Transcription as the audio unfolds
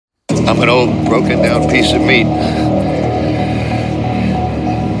I'm an old, broken-down piece of meat.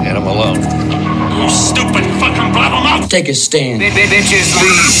 And I'm alone. You stupid fucking blabbermouth! Take a stand. Bitches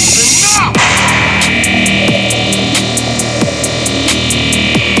leave. Enough!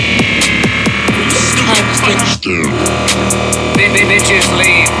 Time to take a stand. Bitches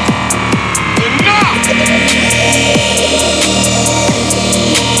leave. Enough!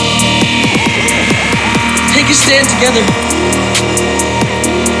 Take a stand together.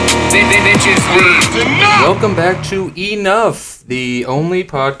 Bitches leave. Enough! Welcome back to Enough, the only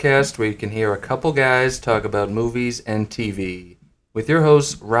podcast where you can hear a couple guys talk about movies and TV, with your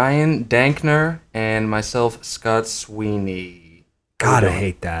hosts Ryan Dankner and myself, Scott Sweeney. God, I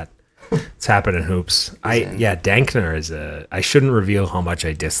hate that. It's happening, Hoops. Dankner is I shouldn't reveal how much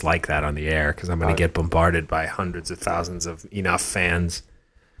I dislike that on the air because I'm going to get bombarded by hundreds of thousands of Enough fans.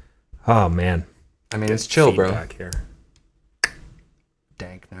 Oh, man. I mean, it's chill, bro. Feedback here.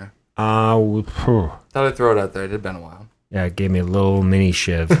 Dankner. Thought Thought I'd throw it out there. It had been a while. Yeah, it gave me a little mini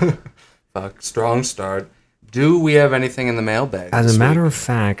shiv. Fuck, strong start. Do we have anything in the mailbag? As a matter of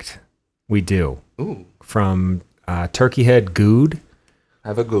fact, we do. Ooh, From Turkey Head Good.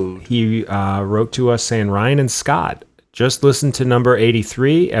 have a good. He wrote to us saying, Ryan and Scott, just listened to number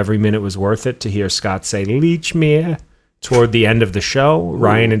 83. Every minute was worth it to hear Scott say, Leech me toward the end of the show. Ooh.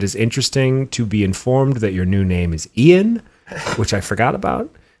 Ryan, it is interesting to be informed that your new name is Ian, which I forgot about.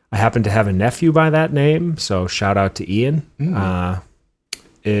 I happen to have a nephew by that name, so shout out to Ian.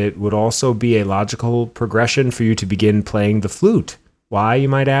 It would also be a logical progression for you to begin playing the flute. Why, you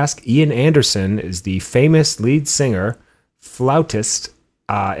might ask? Ian Anderson is the famous lead singer, flautist,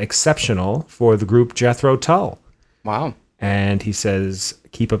 exceptional for the group Jethro Tull. Wow. And he says,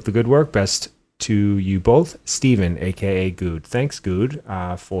 keep up the good work. Best to you both. Steven, a.k.a. Good. Thanks, Good,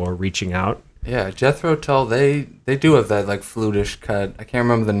 for reaching out. Yeah, Jethro Tull, they do have that, like, flutish cut. I can't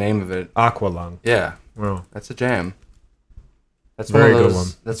remember the name of it. Aqualung. Yeah. Wow. That's a jam. That's Very one of those, good one.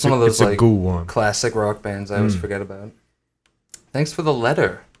 That's one of those, like, good one. classic rock bands I always forget about. Thanks for the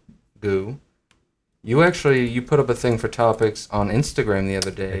letter, Goo. You put up a thing for topics on Instagram the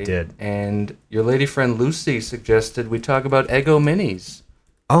other day. I did. And your lady friend Lucy suggested we talk about Eggo Minis.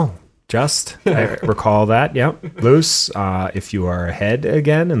 Oh, I recall that. Yep. Luce, if you are ahead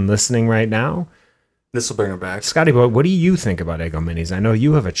again and listening right now. This will bring her back. Scotty Boy, what do you think about Eggo Minis? I know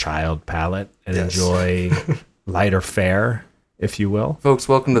you have a child palate and enjoy lighter fare, if you will. Folks,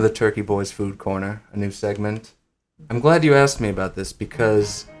 welcome to the Turkey Boys Food Corner, a new segment. I'm glad you asked me about this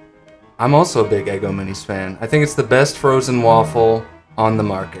because I'm also a big Eggo Minis fan. I think it's the best frozen waffle on the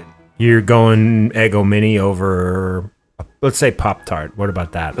market. You're going Eggo Mini over, let's say Pop-Tart. What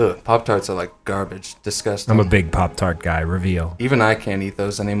about that? Ugh, Pop-Tarts are like garbage. Disgusting. I'm a big Pop-Tart guy. Reveal. Even I can't eat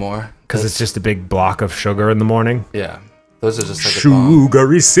those anymore. Because it's just a big block of sugar in the morning. Yeah. Those are just like a bomb.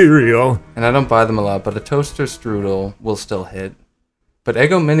 Sugary cereal. And I don't buy them a lot, but a toaster strudel will still hit. But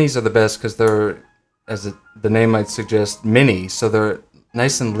Eggo Minis are the best because they're, the name might suggest, mini. So they're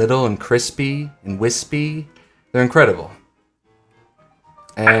nice and little and crispy and wispy. They're incredible.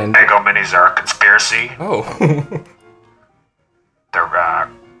 And Eggo Minis are a conspiracy. Oh. They're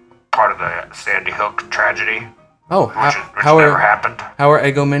part of the Sandy Hook tragedy, Oh, which how never are happened. how are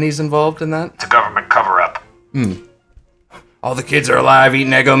Eggo Minis involved in that? It's a government cover-up. All the kids are alive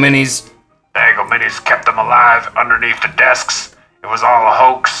eating Eggo Minis. The Eggo Minis kept them alive underneath the desks. It was all a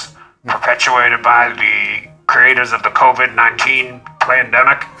hoax, perpetuated by the creators of the COVID-19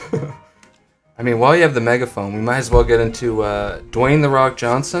 pandemic. I mean, while you have the megaphone, we might as well get into Dwayne "The Rock"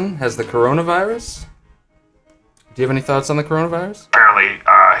 Johnson has the coronavirus. Do you have any thoughts on the coronavirus? Apparently,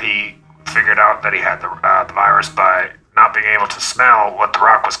 he figured out that he had the virus by not being able to smell what The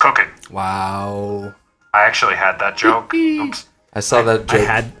Rock was cooking. Wow. I actually had that joke. Oops. I saw that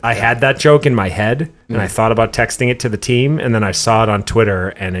joke. I had that joke in my head, and I thought about texting it to the team, and then I saw it on Twitter,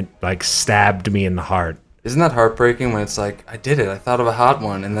 and it like stabbed me in the heart. Isn't that heartbreaking when it's like, I did it, I thought of a hot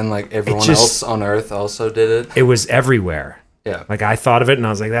one, and then like everyone else on Earth also did it? It was everywhere. Yeah. Like I thought of it, and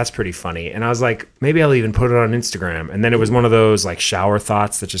I was like, that's pretty funny. And I was like, maybe I'll even put it on Instagram. And then it was one of those like shower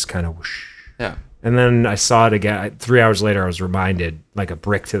thoughts that just kind of whoosh. Yeah. And then I saw it again. 3 hours later, I was reminded, like a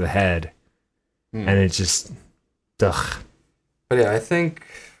brick to the head. And it just, ugh. But yeah, I think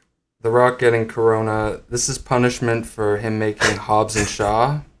The Rock getting corona, this is punishment for him making Hobbs and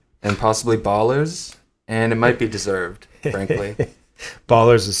Shaw and possibly Ballers, and it might be deserved, frankly.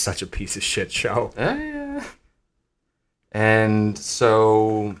 Ballers is such a piece of shit show. Yeah. And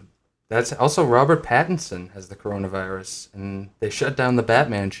so that's also Robert Pattinson has the coronavirus, and they shut down the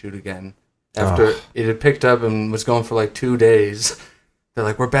Batman shoot again after it had picked up and was going for like 2 days. They're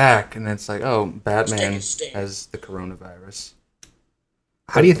like, we're back, and then it's like, oh, Batman has the coronavirus.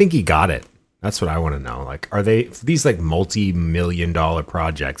 How do you think he got it? That's what I want to know. Like, are they these like multi-million-dollar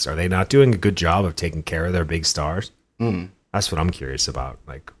projects? Are they not doing a good job of taking care of their big stars? That's what I'm curious about.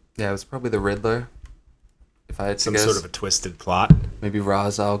 Like, Yeah, it was probably the Riddler. If I had to some guess, sort of a twisted plot. maybe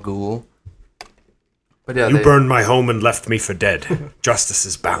Ra's al Ghul. But yeah, You burned my home and left me for dead.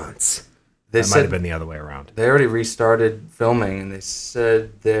 Justice's balance. they That might have said been the other way around. they already restarted filming, and they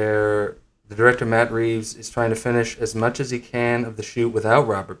said the director Matt Reeves is trying to finish as much as he can of the shoot without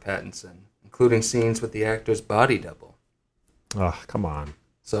Robert Pattinson, including scenes with the actor's body double. Oh, come on.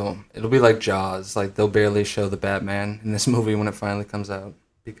 So it'll be like Jaws, like they'll barely show the Batman in this movie when it finally comes out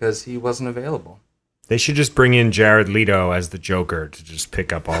because he wasn't available. They should just bring in Jared Leto as the Joker to just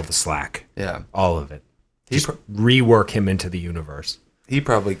pick up all the slack. Yeah, All of it. he Just rework him into the universe. he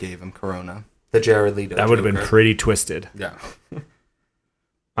probably gave him Corona, the Jared Leto. That would have been Joker. pretty twisted. Yeah.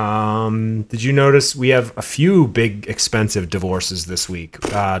 Did you notice we have a few big expensive divorces this week?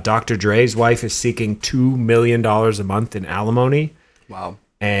 Dr. Dre's wife is seeking $2 million a month in alimony. Wow.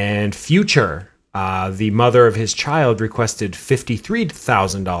 And Future, the mother of his child, requested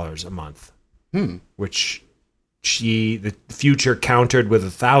 $53,000 a month, which the Future countered with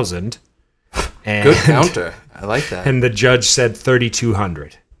 $1,000. And, Good counter. I like that. And the judge said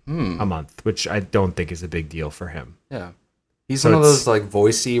 $3,200 a month, which I don't think is a big deal for him. Yeah. He's So one of it's- those like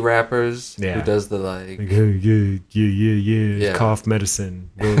voicey rappers Yeah. who does the like Yeah. Cough medicine.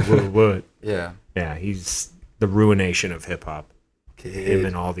 What? yeah. Yeah, he's the ruination of hip hop. Him Kid.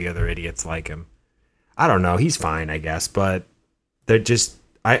 and all the other idiots like him. I don't know. He's fine, I guess, but they're just.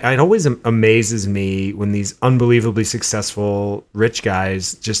 It always amazes me when these unbelievably successful rich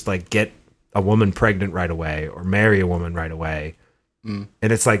guys just like get a woman pregnant right away or marry a woman right away, and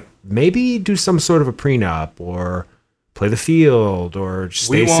it's like maybe do some sort of a prenup or play the field or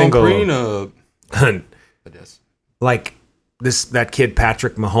stay We want single. prenup. But yes. Like that kid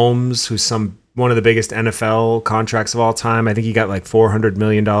Patrick Mahomes, who's one of the biggest NFL contracts of all time. I think he got like $400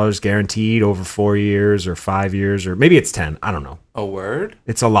 million guaranteed over 4 years or 5 years, or maybe it's 10. I don't know. A word?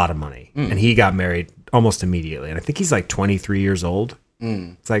 It's a lot of money. And he got married almost immediately. And I think he's like 23 years old.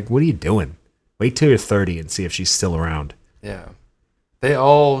 It's like, what are you doing? Wait till you're 30 and see if she's still around. Yeah. They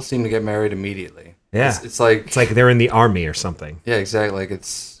all seem to get married immediately. Yeah. It's like It's like they're in the army or something. yeah, exactly. Like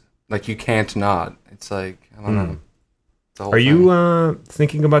it's like you can't not. It's like I don't know. It's a whole Are thing. you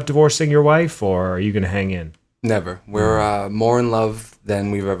thinking about divorcing your wife, or are you going to hang in? Never. We're more in love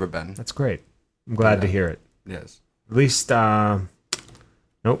than we've ever been. That's great. I'm glad to hear it. Yes. At least, nope,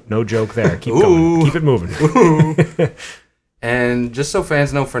 no joke there. Keep going. Keep it moving. And just so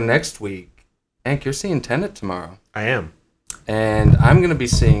fans know, for next week, Hank, you're seeing Tenet tomorrow. I am. And I'm going to be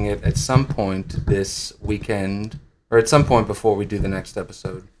seeing it at some point this weekend, or at some point before we do the next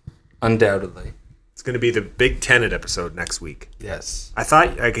episode. Undoubtedly. It's going to be the big Tenet episode next week. Yes. I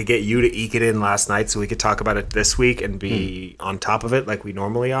thought I could get you to eke it in last night so we could talk about it this week and be on top of it like we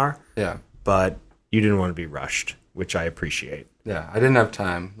normally are. Yeah. But you didn't want to be rushed, which I appreciate. Yeah. I didn't have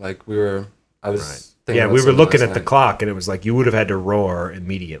time. Like, I was thinking Yeah, about we were something looking last at the night. clock and it was like you would have had to roar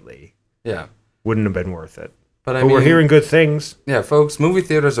immediately. Yeah. Wouldn't have been worth it. But I But mean, we're hearing good things. yeah, folks, movie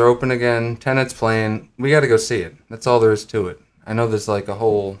theaters are open again. Tenet's playing. We got to go see it. That's all there is to it. I know there's like a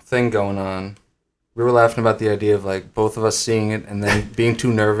whole thing going on. We were laughing about the idea of like both of us seeing it and then being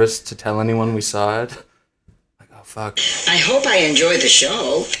too nervous to tell anyone we saw it. Like, oh fuck. I hope I enjoyed the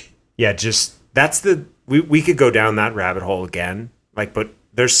show. Yeah, just that's we could go down that rabbit hole again. Like, but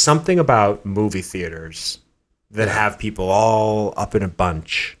there's something about movie theaters that have people all up in a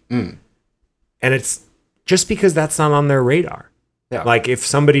bunch. And it's just because that's not on their radar. Yeah. Like if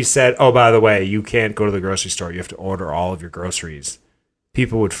somebody said, "Oh, by the way, you can't go to the grocery store. You have to order all of your groceries."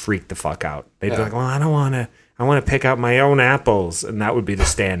 People would freak the fuck out. They'd be Yeah. like, "Well, I don't want to. I want to pick out my own apples," and that would be the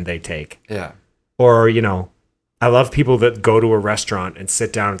stand they take. Yeah. Or, I love people that go to a restaurant and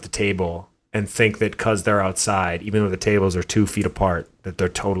sit down at the table and think that because they're outside, even though the tables are 2 feet apart, that they're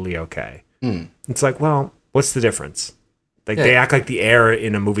totally okay. It's like, well, what's the difference? Like they act like the air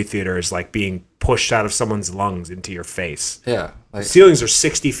in a movie theater is like being pushed out of someone's lungs into your face. Yeah. Like, Ceilings are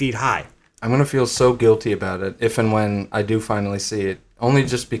 60 feet high. I'm going to feel so guilty about it if and when I do finally see it. Only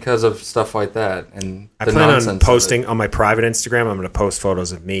just because of stuff like that and I the plan nonsense on of it. posting on my private Instagram. I'm going to post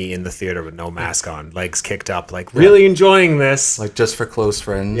photos of me in the theater with no mask on, legs kicked up, like really enjoying this. Like just for close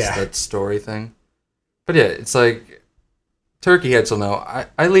friends, Yeah. that story thing. But yeah, it's like turkey heads will know.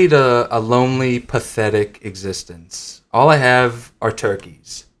 I lead a lonely, pathetic existence. All I have are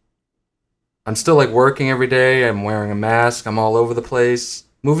turkeys. I'm still like working every day. I'm wearing a mask. I'm all over the place.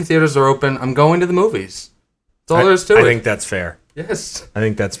 Movie theaters are open. I'm going to the movies. That's all there is to it. I think that's fair. Yes. I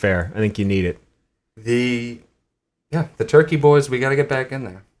think that's fair. I think you need it. Yeah, the Turkey Boys, we got to get back in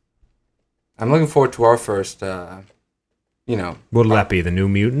there. I'm looking forward to our first, What'll that be? The New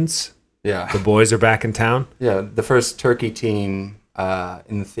Mutants? yeah. The boys are back in town? Yeah, the first Turkey team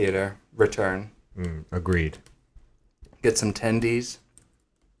in the theater return. Agreed. Get some tendies.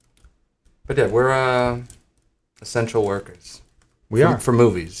 But yeah, we're essential workers. We are. For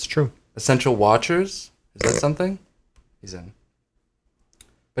movies. It's true. Essential watchers? Is that something? He's in.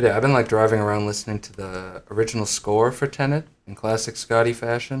 But yeah, I've been like driving around listening to the original score for Tenet in classic Scotty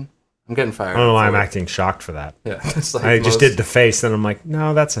fashion. I'm getting fired. I don't know why up I'm for it. acting shocked for that. Yeah, it's like I the just most- did the face, and I'm like,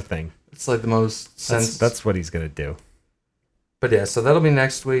 no, that's a thing. It's like the most sense. That's what he's going to do. But yeah, so that'll be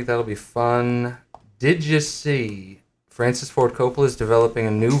next week. That'll be fun. Did you see Francis Ford Coppola is developing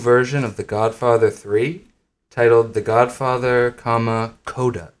a new version of The Godfather 3 titled The Godfather,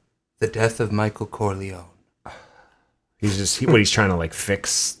 Coda, The Death of Michael Corleone. He's trying to like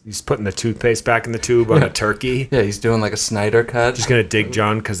fix. He's putting the toothpaste back in the tube on a turkey. Yeah, he's doing like a Snyder cut. Just going to dig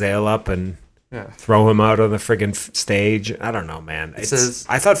John Cazale up and Yeah. throw him out on the friggin' stage. I don't know, man. says-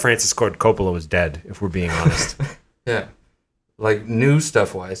 I thought Francis Ford Coppola was dead, if we're being honest. Yeah. Like new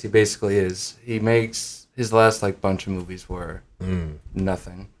stuff wise, he basically is. He makes his last like bunch of movies were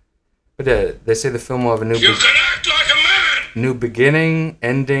nothing. But yeah, they say the film will have a You can act like a man! new beginning,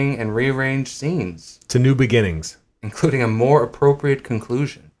 ending, and rearranged scenes, To new beginnings. including a more appropriate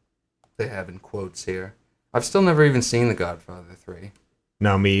conclusion. They have in quotes here. I've still never even seen The Godfather 3.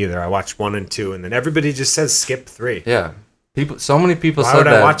 No, me either. I watched 1 and 2, and then everybody just says skip 3. Yeah. So many people Why said would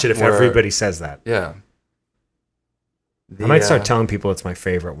that. I watch it if were- everybody says that? Yeah. I might start telling people it's my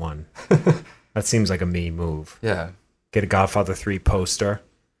favorite one. That seems like a me move. Yeah. Get a Godfather 3 poster.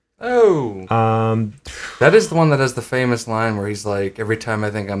 Oh. Um, That is the one that has the famous line where he's like, every time I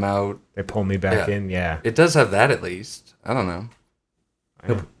think I'm out. they pull me back Yeah. in. Yeah, It does have that at least. I don't know.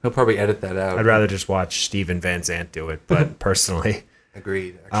 He'll probably edit that out. I'd rather just watch Steven Van Zandt do it. But personally,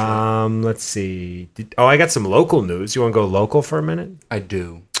 Agreed, actually. let's see. I got some local news. You want to go local for a minute? I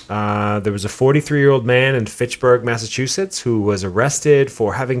do. There was a 43-year-old man in Fitchburg, Massachusetts, who was arrested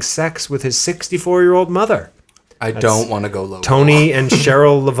for having sex with his 64-year-old mother, I don't want to go low. Tony and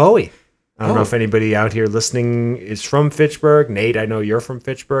Cheryl Lavoie. I don't know Oh. if anybody out here listening is from Fitchburg. Nate, I know you're from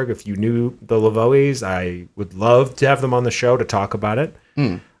Fitchburg. If you knew the Lavoies, I would love to have them on the show to talk about it.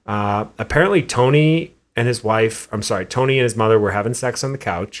 Apparently, Tony and his mother were having sex on the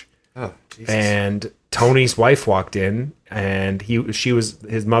couch. Oh, Jesus. And Tony's wife walked in, and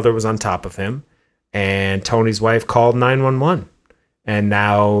his mother was on top of him, and Tony's wife called 911, and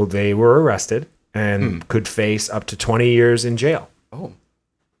now they were arrested and could face up to 20 years in jail. Oh.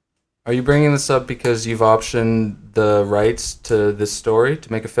 Are you bringing this up because you've optioned the rights to this story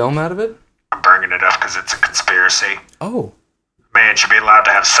to make a film out of it? I'm bringing it up because it's a conspiracy. Oh. Man should be allowed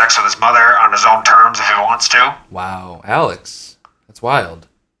to have sex with his mother on his own terms if he wants to. Wow. Alex. That's wild.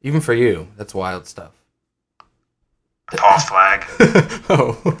 Even for you, that's wild stuff. False flag.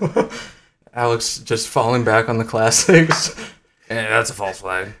 Oh. Alex just falling back on the classics. Yeah, that's a false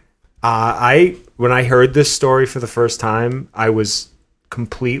flag. When I heard this story for the first time, I was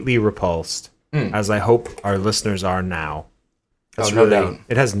completely repulsed, as I hope our listeners are now. Oh, no doubt.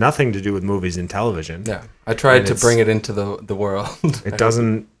 It has nothing to do with movies and television. Yeah. I tried And to it's- bring it into the world. It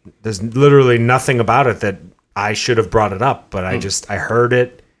doesn't. There's literally nothing about it that I should have brought it up, but I heard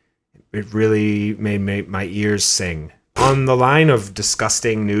it. It really made my ears sing. On the line of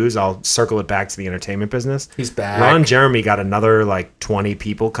disgusting news, I'll circle it back to the entertainment business. He's back. Ron Jeremy got another 20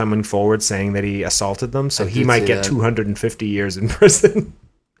 people coming forward saying that he assaulted them, so I he did might see get that. 250 years in prison.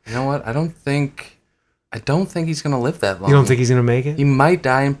 You know what? I don't think he's gonna live that long. You don't think he's gonna make it? he might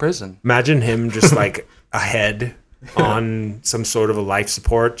die in prison? Imagine him just like ahead on some sort of a life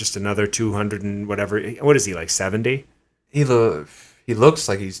support, just another 200 and whatever. What is he, like 70? He looks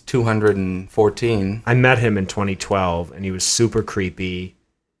like he's 214. I met him in 2012 and he was super creepy.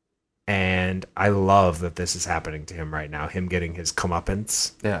 And I love that this is happening to him right now, him getting his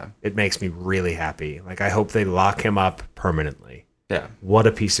comeuppance. Yeah. It makes me really happy. Like, I hope they lock him up permanently. Yeah. What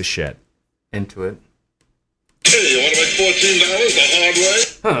a piece of shit. Into it. Hey, you want to make $14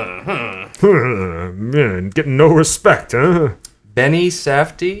 the hard way? Man, getting no respect, huh? Benny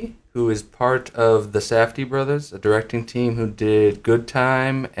Safdie, who is part of the Safdie brothers, a directing team who did Good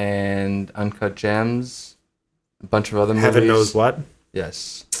Time and Uncut Gems, a bunch of other movies. Heaven knows what.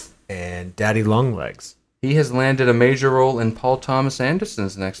 Yes. And Daddy Longlegs. He has landed a major role in Paul Thomas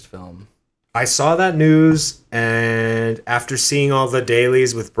Anderson's next film. I saw that news, and after seeing all the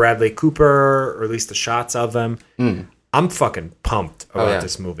dailies with Bradley Cooper, or at least the shots of them, I'm fucking pumped about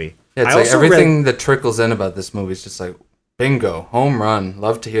this movie. Yeah, it's I like also everything that trickles in about this movie is just like, bingo, home run.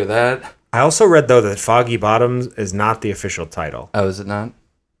 Love to hear that. I also read, though, that Foggy Bottoms is not the official title. Oh, is it not?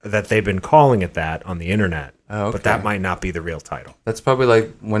 That they've been calling it that on the internet. Oh, okay. But that might not be the real title. That's probably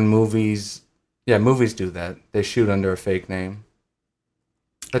like when movies do that. They shoot under a fake name.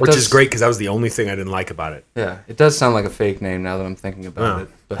 Which is great, because that was the only thing I didn't like about it. Yeah, it does sound like a fake name now that I'm thinking about it.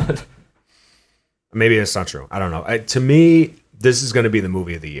 But maybe it's not true. I don't know. To me, this is going to be the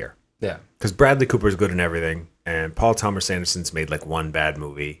movie of the year. yeah. Because Bradley Cooper's good in everything, and Paul Thomas Anderson's made like one bad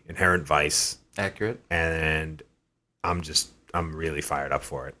movie, Inherent Vice, Accurate. and I'm really fired up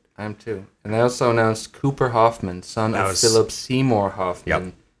for it. I am too. And they also announced Cooper Hoffman, son of Philip Seymour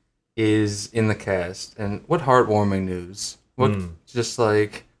Hoffman, is in the cast. And what heartwarming news. What just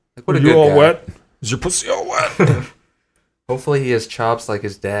like what a good all guy. wet? Is your pussy all wet? Hopefully he has chops like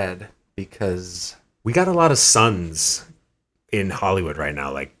his dad, because We got a lot of sons in Hollywood right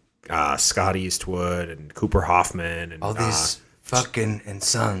now, like Scott Eastwood and Cooper Hoffman and all these fucking and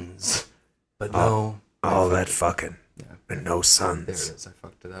sons. But no. all that fucking and no sons. There it is. I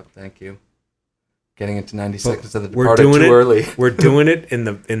fucked it up. Thank you. Getting into 90 seconds of the We're Departed doing too it early. We're doing it in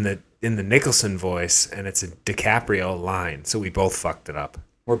the Nicholson voice, and it's a DiCaprio line, so we both fucked it up.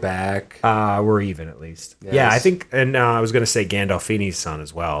 We're back. We're even at least. Yes. Yeah, I think, and I was gonna say Gandolfini's son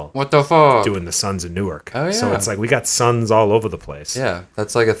as well. What the fuck? Doing the Sons of Newark. Oh, yeah. So it's like we got sons all over the place. Yeah,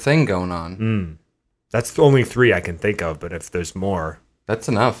 that's like a thing going on. That's the only 3 I can think of, but if there's more, That's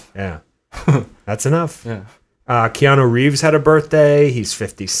enough. yeah, that's enough. Yeah. Keanu Reeves had a birthday. He's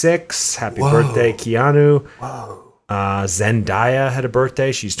 56. Happy birthday, Keanu. Whoa. Zendaya had a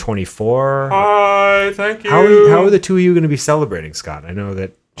birthday. She's 24. Hi, thank you. How are the two of you going to be celebrating, Scott? I know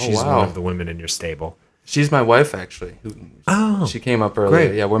that she's wow. one of the women in your stable. She's my wife, actually. She came up earlier.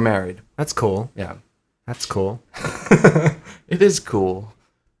 great. Yeah, we're married. That's cool. Yeah. That's cool. It is cool.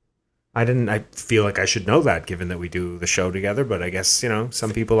 I feel like I should know that, given that we do the show together, but I guess,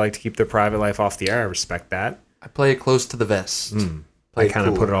 some people like to keep their private life off the air. I respect that. I play it close to the vest. I kind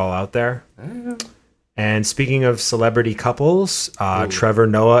of put it all out there. And speaking of celebrity couples, Trevor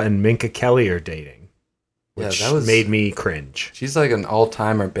Noah and Minka Kelly are dating, which made me cringe. She's like an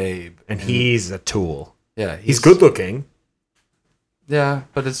all-timer babe. And he's a tool. Yeah. He's good looking. Yeah,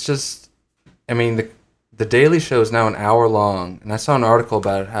 but it's just, I mean, the Daily Show is now an hour long, and I saw an article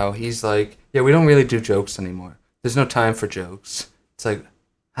about it, how he's like, yeah, we don't really do jokes anymore. There's no time for jokes. It's like,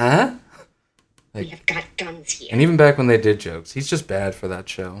 huh? We have got guns here. And even back when they did jokes, he's just bad for that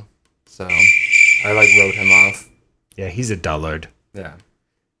show. So I wrote him off. Yeah, he's a dullard. Yeah.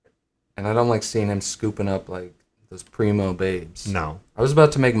 And I don't like seeing him scooping up like those primo babes. No. I was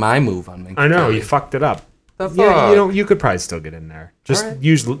about to make my move on Minka I know, Kelly. you fucked it up. The fuck? Yeah, you could probably still get in there. Just Alright.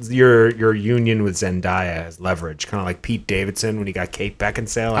 use your union with Zendaya as leverage, kind of like Pete Davidson when he got Kate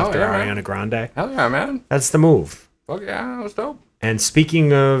Beckinsale after yeah, man. Ariana Grande. Hell yeah, man. That's the move. Fuck yeah, that was dope. And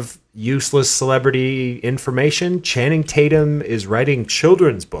speaking of useless celebrity information, Channing Tatum is writing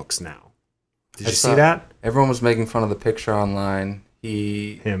children's books now. Did you see that? Everyone was making fun of the picture online.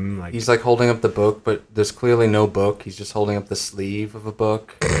 He's He's holding up the book, but there's clearly no book. He's just holding up the sleeve of a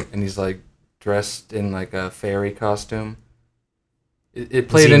book, and he's like dressed in like a fairy costume. It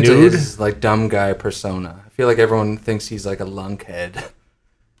played he into nude? his like dumb guy persona. I feel like everyone thinks he's like a lunkhead.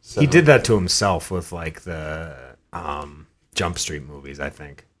 So, He did that to himself with like the Jump Street movies, I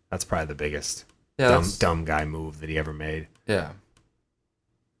think. That's probably the biggest dumb guy move that he ever made. Yeah.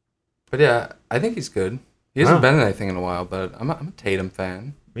 But yeah, I think he's good. He hasn't been in anything in a while, but I'm a Tatum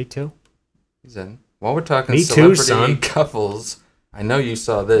fan. Me too. He's in. While we're talking Me too, celebrity son. couples, I know you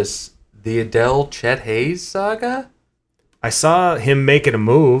saw this. The Adele Chet Hayes saga? I saw him making a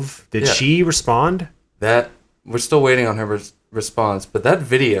move. Did Yeah. she respond? That we're still waiting on her response, but that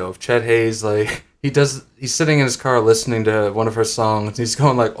video of Chet Hayes, like he's sitting in his car listening to one of her songs, and he's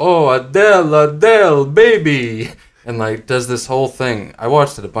going like, "Oh, Adele, baby," and like does this whole thing. I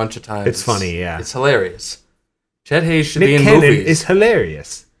watched it a bunch of times. It's funny, yeah. It's hilarious. Chet Hayes should Nick be in Cannon movies. is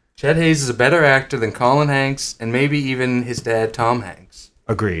hilarious. Chet Hayes is a better actor than Colin Hanks and maybe even his dad, Tom Hanks.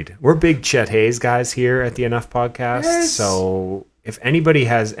 Agreed. We're big Chet Hayes guys here at the Enough Podcast. Yes. So if anybody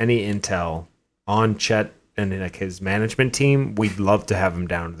has any intel on Chet and like his management team, we'd love to have him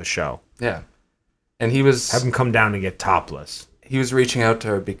down to the show. Yeah. And he was Have him come down and get topless. he was reaching out to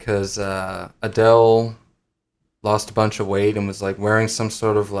her because Adele lost a bunch of weight and was like wearing some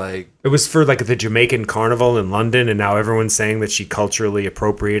sort of like It was for like the Jamaican carnival in London, and now everyone's saying that she culturally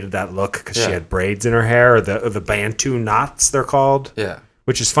appropriated that look because she Yeah. had braids in her hair, or the Bantu knots they're called. yeah.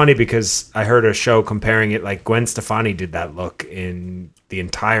 Which is funny because I heard a show comparing it, like Gwen Stefani did that look in the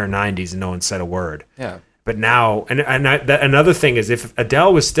entire 90s and no one said a word. Yeah. But now, another thing is if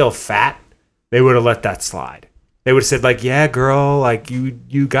Adele was still fat, they would have let that slide. They would have said like, "Yeah, girl, like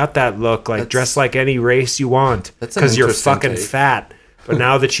you got that look. Like dress like any race you want That's an because you're interesting fucking take. fat." But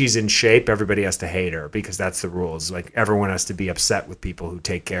now that she's in shape, everybody has to hate her because that's the rules. Like everyone has to be upset with people who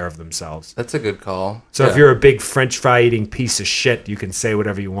take care of themselves. That's a good call. So if you're a big French fry eating piece of shit, you can say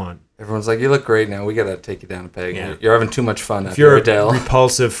whatever you want. Everyone's like, you look great now. We got to take you down a peg. Yeah. You're having too much fun If out you're there, a Adele.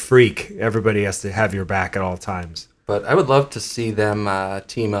 repulsive freak, everybody has to have your back at all times. But I would love to see them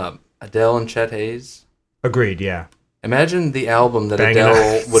team up. Adele and Chet Hayes. Agreed, yeah. Imagine the album that Banging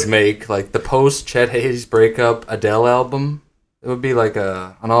Adele out. would make, like the post Chet Hayes breakup Adele album. It would be like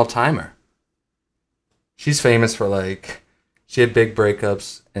an all-timer. She's famous for like, she had big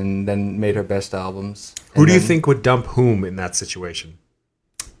breakups and then made her best albums. Who And do you then think would dump whom in that situation?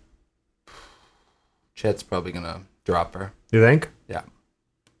 Chet's probably going to drop her. You think? Yeah.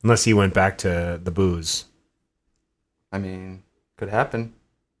 Unless he went back to the booze. I mean, could happen.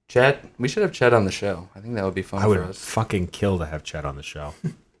 Chet, we should have Chet on the show. I think that would be fun I for would us. fucking kill to have Chet on the show.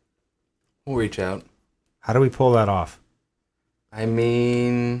 We'll reach out. How do we pull that off? I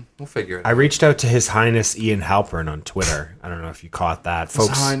mean, we'll figure it I out. reached out to His Highness Ian Halpern on Twitter. I don't know if you caught that.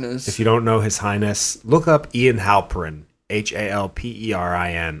 Folks, Highness. if you don't know His Highness, look up Ian Halperin,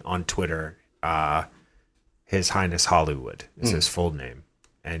 Halperin on Twitter. His Highness Hollywood is his full name.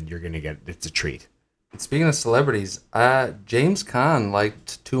 And you're going to get, it's a treat. Speaking of celebrities, James Caan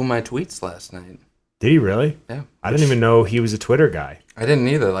liked 2 of my tweets last night. Did he really? Yeah. I didn't even know he was a Twitter guy. I didn't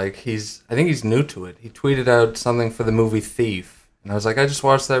either. Like, I think he's new to it. He tweeted out something for the movie Thief. And I was like, I just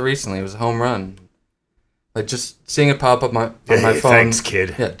watched that recently. It was a home run. Like, just seeing it pop up on my Hey, phone. thanks,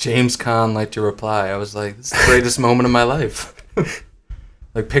 kid. Yeah, James Caan liked your reply. I was like, this is the greatest moment of my life.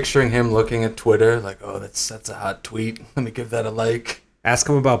 Like, picturing him looking at Twitter, like, oh, that's a hot tweet. Let me give that a like. Ask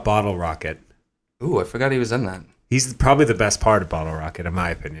him about Bottle Rocket. Ooh, I forgot he was in that. He's probably the best part of Bottle Rocket, in my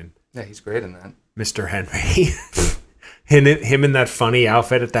opinion. Yeah, he's great in that. Mr. Henry. Him in that funny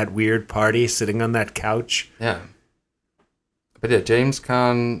outfit at that weird party, sitting on that couch. Yeah. But yeah, James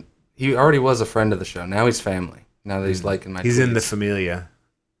Caan, he already was a friend of the show. Now he's family. Now that he's liking my He's tweets. in the Familia.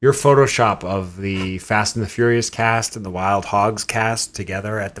 Your Photoshop of the Fast and the Furious cast and the Wild Hogs cast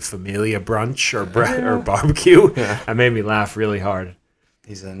together at the Familia brunch or barbecue. Yeah. That made me laugh really hard.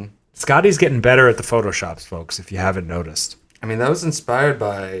 He's in. Scotty's getting better at the Photoshops, folks, if you haven't noticed. I mean, that was inspired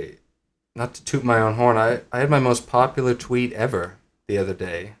by, not to toot my own horn, I had my most popular tweet ever the other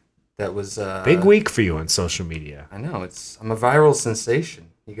day. That was Big week for you on social media. I know, I'm a viral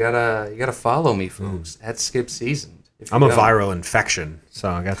sensation. You gotta follow me, folks. At Skip Seasoned. If I'm you a don't. viral infection, so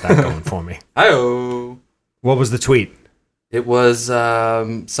I got that going for me. Hi-oh. What was the tweet? It was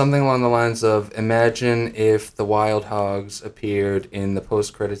something along the lines of, imagine if the Wild Hogs appeared in the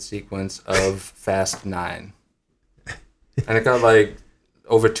post-credit sequence of Fast 9. And it got like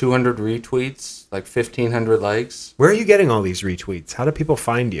over 200 retweets, like 1,500 likes. Where are you getting all these retweets? How do people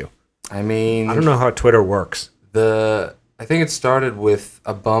find you? I mean, I don't know how Twitter works. I think it started with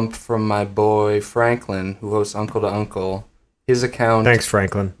a bump from my boy Franklin, who hosts Uncle to Uncle. His account, Thanks,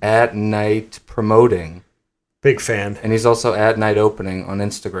 Franklin. At Night Promoting. Big fan. And he's also at Night Opening on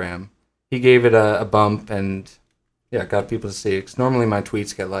Instagram. He gave it a bump and, yeah, got people to see it. 'Cause normally my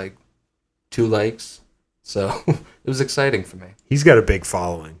tweets get like 2 likes. So it was exciting for me. He's got a big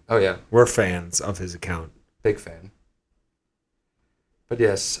following. Oh, yeah. We're fans of his account. Big fan. But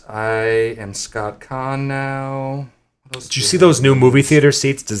yes, I am Scott Kahn now. What else Did you do see we those have? new movie theater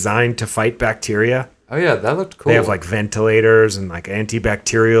seats designed to fight bacteria? Oh, yeah, that looked cool. They have like ventilators and like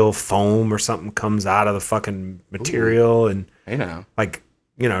antibacterial foam or something comes out of the fucking material and I know. like,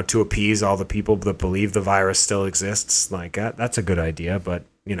 you know, to appease all the people that believe the virus still exists. Like that's a good idea, but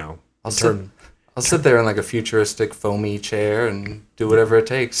you know, I'll sit there in like a futuristic foamy chair and do whatever it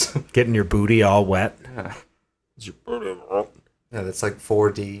takes. getting your booty all wet. Yeah. Yeah, that's like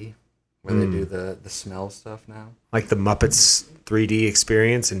 4D where they do the smell stuff now. Like the Muppets 3D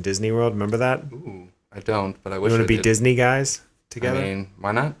experience in Disney World. Remember that? Ooh, I don't, but I You wish want I to be did. Disney guys together? I mean,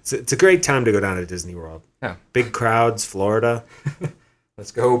 why not? It's a great time to go down to Disney World. Yeah. Big crowds, Florida.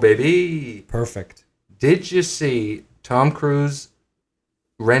 Let's go, baby. Perfect. Did you see Tom Cruise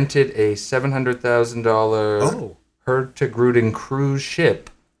rented a $700,000 Hurtigruten cruise ship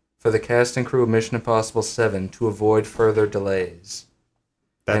for the cast and crew of Mission Impossible 7 to avoid further delays?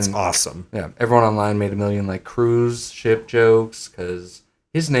 That's And- awesome. Yeah, everyone online made a million like cruise ship jokes because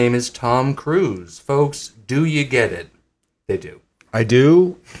his name is Tom Cruise. Folks, do you get it? They do. I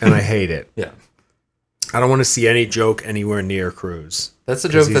do, and I hate it. Yeah, I don't want to see any joke anywhere near Cruise. that's a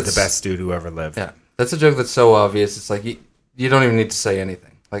 'Cause joke he's that's the best dude who ever lived. Yeah, that's a joke that's so obvious. It's like you don't even need to say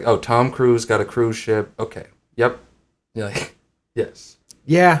anything. Like, oh, Tom Cruise got a cruise ship. Okay, yep. You're like, yes,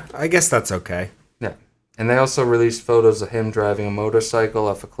 Yeah, I guess that's okay. yeah. And they also released photos of him driving a motorcycle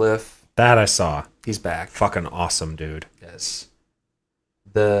off a cliff. That I saw. He's back. Fucking awesome, dude. Yes.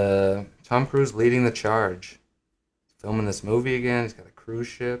 The Tom Cruise leading the charge. Filming this movie again. He's got a cruise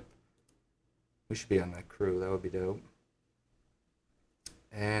ship. We should be on that crew. That would be dope.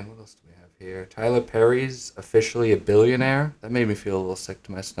 And what else do we have here? Tyler Perry's officially a billionaire. That made me feel a little sick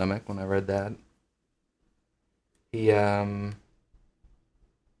to my stomach when I read that. He,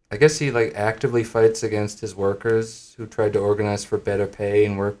 I guess he, like, actively fights against his workers who tried to organize for better pay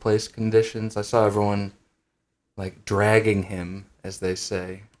and workplace conditions. I saw everyone, like, dragging him, as they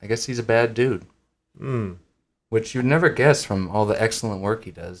say. I guess he's a bad dude. Which you'd never guess from all the excellent work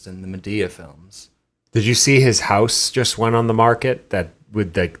he does in the Medea films. Did you see his house just went on the market?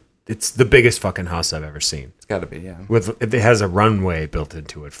 It's the biggest fucking house I've ever seen. It's got to be, yeah. It has a runway built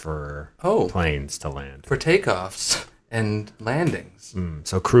into it for planes to land. For takeoffs and landings.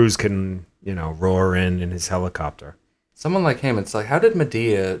 So Cruise can, roar in his helicopter. Someone like him, it's like, how did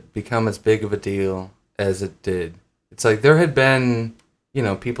Medea become as big of a deal as it did? It's like there had been,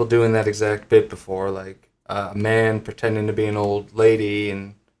 people doing that exact bit before, like a man pretending to be an old lady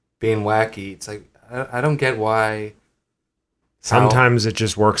and being wacky. It's like, I don't get why. Sometimes it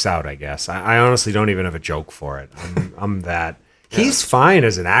just works out, I guess. I honestly don't even have a joke for it. I'm that. He's fine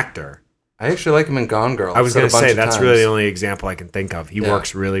as an actor. I actually like him in Gone Girl. I was going to say, that's really the only example I can think of. He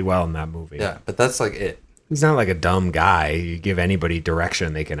works really well in that movie. Yeah, but that's like it. He's not like a dumb guy. You give anybody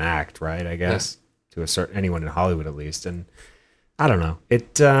direction, they can act, right? I guess. To a certain, anyone in Hollywood at least. And I don't know.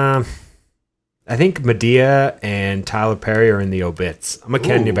 I think Medea and Tyler Perry are in the obits. I'm a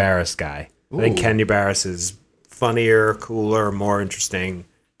Kenya Barris guy. I think Kenya Barris is funnier, cooler, more interesting,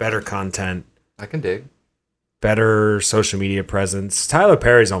 better content. I can dig. Better social media presence. Tyler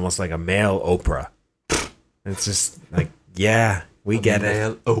Perry's almost like a male Oprah. It's just like, we get it.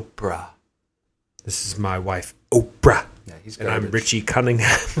 Male Oprah. This is my wife, Oprah. Yeah, he's and garbage. I'm Richie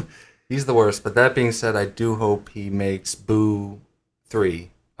Cunningham. He's the worst. But that being said, I do hope he makes Boo 3,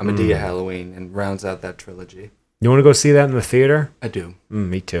 a Medea Halloween, and rounds out that trilogy. You want to go see that in the theater? I do.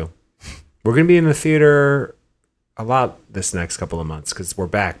 Me too. We're going to be in the theater a lot this next couple of months because we're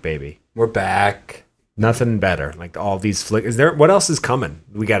back, baby. We're back. Nothing better. Like all these flicks. What else is coming?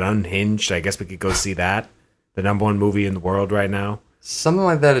 We got Unhinged. I guess we could go see that. The #1 movie in the world right now. Something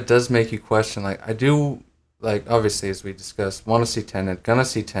like that, it does make you question. Like, I do, like, obviously, as we discussed, want to see Tenet, gonna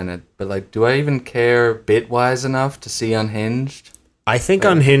see Tenet, but, like, do I even care bit-wise enough to see Unhinged? I think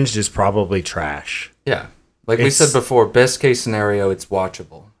Unhinged is probably trash. Yeah. Like we said before, best case scenario, it's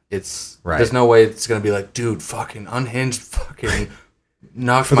watchable. It's right. There's no way it's gonna be like, dude, fucking Unhinged, fucking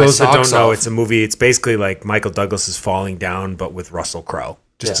knock For my those that socks don't know, off. it's a movie. It's basically like Michael Douglas is Falling Down, but with Russell Crowe.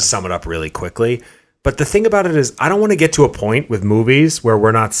 Just to sum it up really quickly. But the thing about it is, I don't want to get to a point with movies where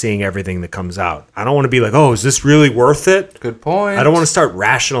we're not seeing everything that comes out. I don't want to be like, oh, is this really worth it? Good point. I don't want to start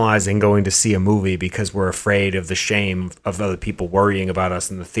rationalizing going to see a movie because we're afraid of the shame of other people worrying about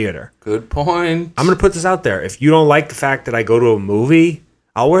us in the theater. Good point. I'm going to put this out there. If you don't like the fact that I go to a movie,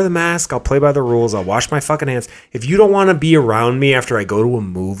 I'll wear the mask. I'll play by the rules. I'll wash my fucking hands. If you don't want to be around me after I go to a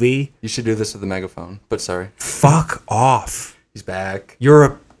movie... You should do this with a megaphone, but sorry. Fuck off. He's back. You're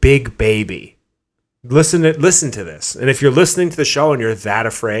a big baby. Listen to this. And if you're listening to the show and you're that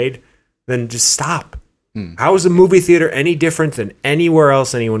afraid, then just stop. How is a movie theater any different than anywhere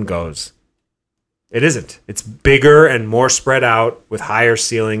else anyone goes? It isn't. It's bigger and more spread out with higher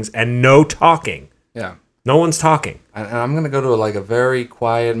ceilings and no talking. Yeah. No one's talking. And I'm going to go to like a very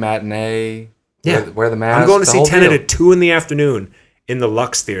quiet matinee. Wear the mask. I'm going to see Tenet deal. at 2 p.m. in the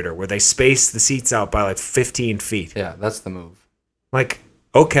Lux Theater where they space the seats out by like 15 feet. Yeah, that's the move. Like,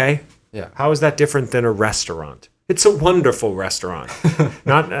 okay. Yeah. How is that different than a restaurant? It's a wonderful restaurant.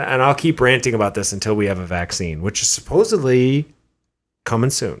 And I'll keep ranting about this until we have a vaccine, which is supposedly coming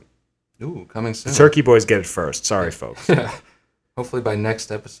soon. Ooh, coming soon. The Turkey Boys get it first. Sorry, folks. Yeah. Hopefully by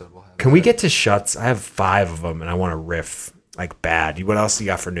next episode we'll have Can we get to shuts? I have 5 of them, and I want to riff like bad. What else do you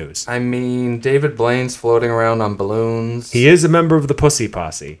got for news? I mean, David Blaine's floating around on balloons. He is a member of the Pussy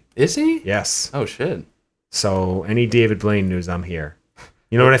Posse. Is he? Yes. Oh, shit. So any David Blaine news, I'm here.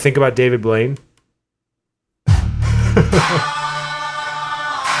 You know what I think about David Blaine? I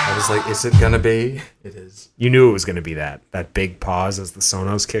was like, is it gonna be? It is. You knew it was going to be that big pause as the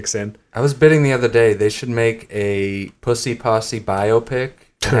Sonos kicks in. I was bidding the other day, they should make a Pussy Posse biopic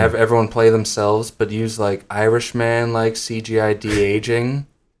and have everyone play themselves, but use like Irishman, like CGI de-aging.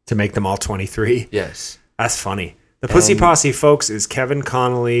 To make them all 23? Yes. That's funny. The Pussy Posse, folks, is Kevin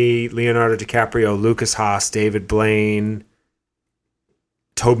Connolly, Leonardo DiCaprio, Lucas Haas, David Blaine,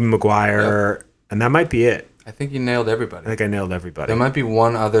 Tobey Maguire, and that might be it. I think you nailed everybody. I think I nailed everybody. There might be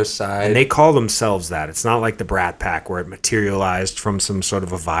one other side. And they call themselves that. It's not like the Brat Pack where it materialized from some sort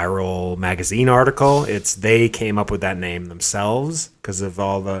of a viral magazine article. It's they came up with that name themselves because of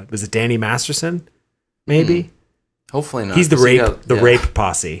all the... Was it Danny Masterson? Maybe? Hopefully not. He's the 'cause he rape got- rape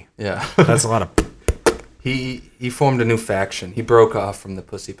posse. Yeah. That's a lot of... He formed a new faction. He broke off from the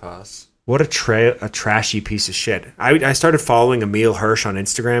Pussy Posse. What a trashy piece of shit. I started following Emil Hirsch on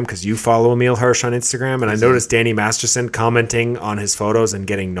Instagram because you follow Emil Hirsch on Instagram, and I noticed Danny Masterson commenting on his photos and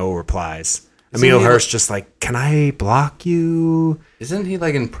getting no replies. Emil Hirsch just like, can I block you? Isn't he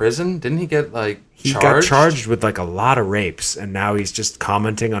like in prison? Didn't he get like He charged? got charged with like a lot of rapes, and now he's just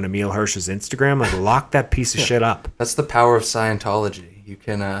commenting on Emil Hirsch's Instagram. Like, lock that piece of shit up. That's the power of Scientology. You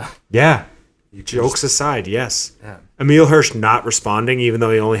can Yeah. you can Jokes just- aside, yes. Yeah. Emil Hirsch not responding, even though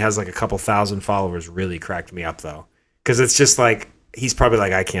he only has like a couple thousand followers, really cracked me up though. Because it's just like, he's probably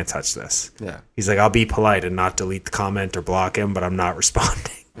like, I can't touch this. Yeah. He's like, I'll be polite and not delete the comment or block him, but I'm not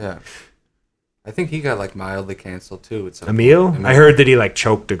responding. Yeah. I think he got like mildly canceled too. At some Emil? point. I heard that he like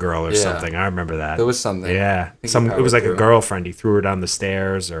choked a girl or Yeah. something. I remember that. There was something. Yeah. I think he It was like a powered through. girlfriend. He threw her down the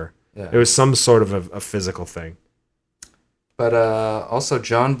stairs or Yeah. it was some sort of a physical thing. But also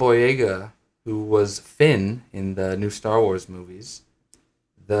John Boyega, who was Finn in the new Star Wars movies,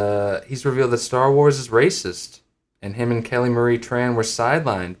 he's revealed that Star Wars is racist, and him and Kelly Marie Tran were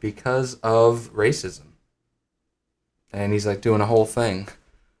sidelined because of racism. And he's like doing a whole thing.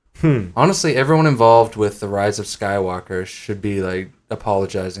 Honestly, everyone involved with the Rise of Skywalker should be like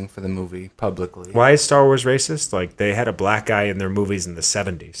apologizing for the movie publicly. Why is Star Wars racist? Like, they had a black guy in their movies in the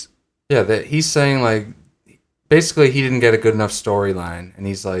 70s. Yeah, that he's saying like basically he didn't get a good enough storyline, and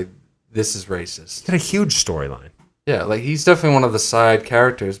he's like, this is racist. He had a huge storyline. Yeah, like he's definitely one of the side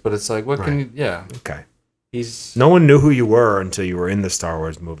characters, but it's like, what can you? Yeah, Okay. he's No one knew who you were until you were in the Star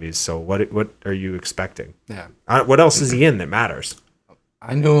Wars movies. So what are you expecting? yeah. What else is he in that matters?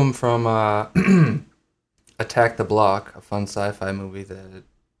 I knew him from Attack the Block, a fun sci-fi movie that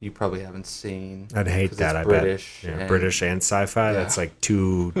you probably haven't seen. I'd hate 'cause that. it's I British. bet. Yeah, and British and sci-fi. Yeah. That's like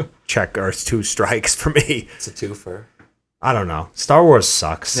two strikes for me. It's a twofer. I don't know. Star Wars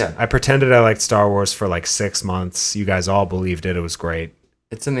sucks. Yeah. I pretended I liked Star Wars for like 6 months. You guys all believed it. It was great.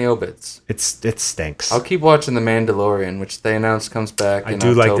 It's in the obits. It stinks. I'll keep watching The Mandalorian, which they announced comes back. I in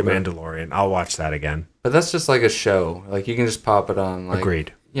do like The October. Mandalorian. I'll watch that again. But that's just like a show. Like you can just pop it on. Like,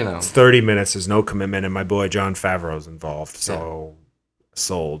 Agreed. You know, It's 30 minutes. There's no commitment, and my boy Jon Favreau's involved. So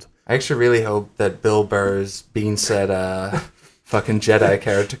sold. I actually really hope that Bill Burr's Bean Said fucking Jedi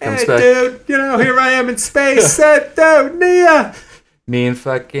character comes back. dude, here I am in space. Dude, Nia. Me and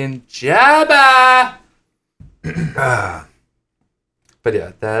fucking Jabba. But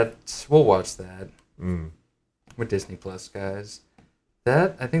yeah, we'll watch that with Disney Plus, guys.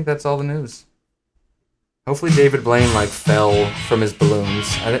 I think that's all the news. Hopefully David Blaine like fell from his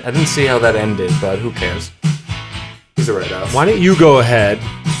balloons. I didn't see how that ended, but who cares? He's a write-off. Why don't you go ahead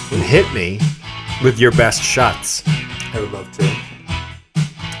and hit me with your best shots? I would love to.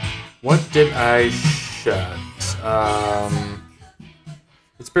 What did I shut?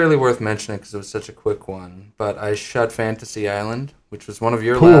 It's barely worth mentioning because it was such a quick one. But I shut Fantasy Island, which was one of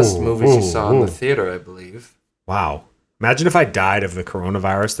your last movies you saw in the theater, I believe. Wow. Imagine if I died of the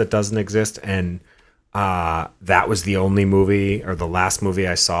coronavirus that doesn't exist and that was the only movie or the last movie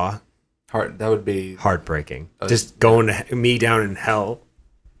I saw. That would be Heartbreaking. Just going to me down in hell,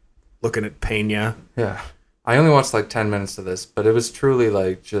 looking at Pena. yeah. I only watched like 10 minutes of this, but it was truly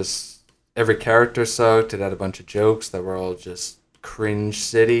like just every character sucked. It had a bunch of jokes that were all just cringe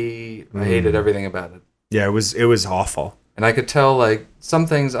city. I hated everything about it. Yeah, it was awful. And I could tell, like, some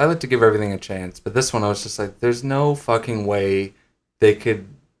things, I like to give everything a chance. But this one, I was just like, there's no fucking way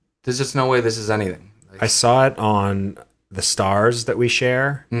there's just no way this is anything. Like, I saw it on the stars that we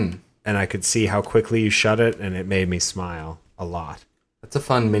share, and I could see how quickly you shut it, and it made me smile a lot. that's a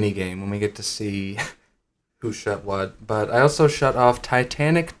fun mini game when we get to see who shut what. But I also shut off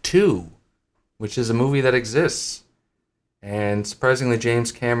Titanic 2, which is a movie that exists. And surprisingly,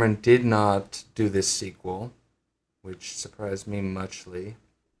 James Cameron did not do this sequel, which surprised me muchly.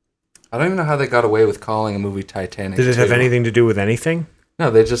 I don't even know how they got away with calling a movie Titanic 2. Did it have anything to do with anything? No,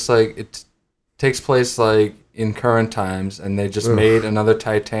 they just like it takes place like in current times, and they just made another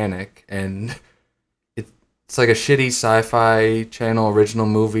Titanic, and it's like a shitty sci-fi channel original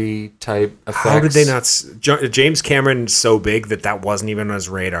movie type effects. How did they not? James Cameron's so big that wasn't even on his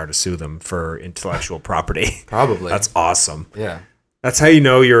radar to sue them for intellectual property. Probably. That's awesome. Yeah. That's how you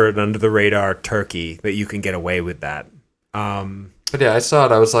know you're an under the radar turkey, that you can get away with that. But yeah, I saw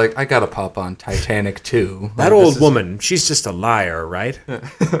it. I was like, I gotta pop on Titanic 2. That old woman, she's just a liar, right?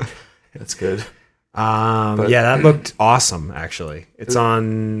 That's good. Yeah, that looked awesome, actually. It's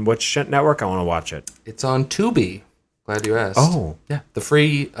on which network? I want to watch it. It's on Tubi. Glad you asked. Oh. Yeah, the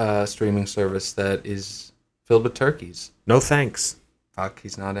free streaming service that is filled with turkeys. No thanks. Fuck,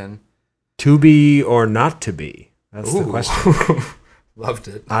 he's not in. To be or not to be? That's the question. Loved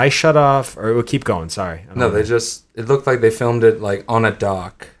it. I shut off, or we'll keep going, sorry. No, it looked like they filmed it like on a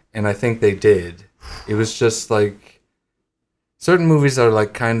dock, and I think they did. It was just like, certain movies are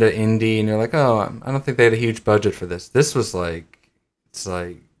like kind of indie, and you're like, oh, I don't think they had a huge budget for this. This was like, it's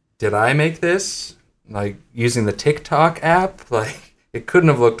like, did I make this? Like, using the TikTok app? Like, it couldn't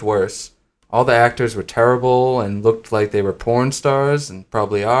have looked worse. All the actors were terrible and looked like they were porn stars, and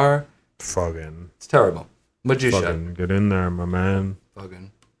probably are. Fucking. It's terrible. What'd you shut? Fucking get in there, my man.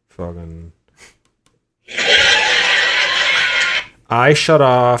 Fucking. I shut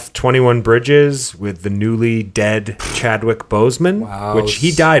off 21 Bridges with the newly dead Chadwick Boseman, Wow. which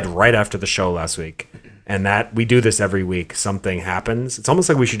he died right after the show last week. And that we do this every week. Something happens. It's almost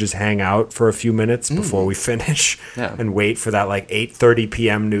like we should just hang out for a few minutes before we finish and wait for that like 8:30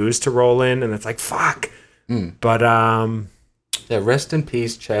 p.m. news to roll in. And it's like, fuck. But yeah, rest in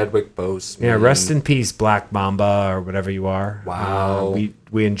peace, Chadwick Boseman. yeah, rest in peace, Black Mamba or whatever you are. Wow.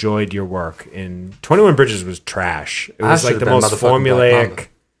 We enjoyed your work. In 21 Bridges was trash. It was like should've the been most motherfucking Black Mamba. formulaic,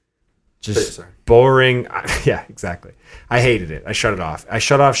 just Sorry. boring. Yeah, exactly. I hated it. I shut it off. I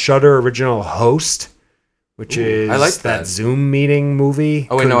shut off Shudder original Host, which is I liked that that. Zoom meeting movie.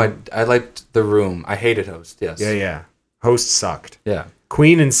 Oh wait, no, I liked The Room. I hated Host. Yes. Yeah. Host sucked. Yeah.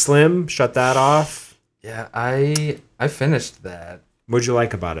 Queen and Slim, shut that off. Yeah, I finished that. What'd you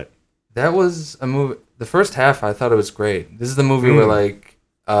like about it? That was a movie. The first half, I thought it was great. This is the movie where like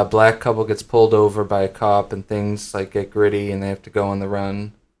a black couple gets pulled over by a cop and things like get gritty and they have to go on the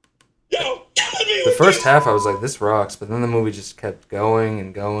run. The first half, I was like, this rocks, but then the movie just kept going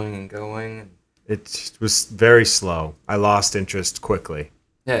and going and going. It was very slow. I lost interest quickly.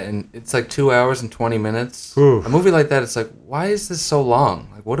 Yeah, and it's like 2 hours and 20 minutes. Oof. A movie like that, it's like, why is this so long?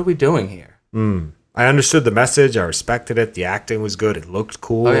 Like, what are we doing here? I understood the message. I respected it. The acting was good. It looked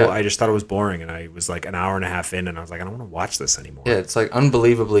cool. Oh, yeah. I just thought it was boring, and I was like an hour and a half in, and I was like, I don't want to watch this anymore. Yeah, it's like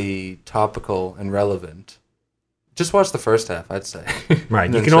unbelievably topical and relevant. Just watch the first half, I'd say. Right.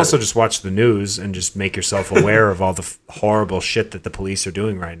 And You then can shut also it. just watch the news and just make yourself aware of all the horrible shit that the police are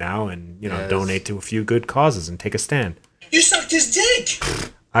doing right now, and Yes. donate to a few good causes and take a stand. You sucked his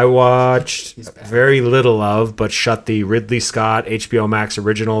dick! I watched very little of, but shut the Ridley Scott HBO Max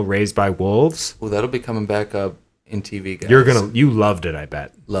original Raised by Wolves. Ooh, that'll be coming back up in TV, guys. You loved it, I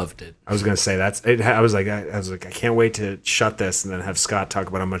bet. Loved it. I was gonna say that's it. I was like, I can't wait to shut this and then have Scott talk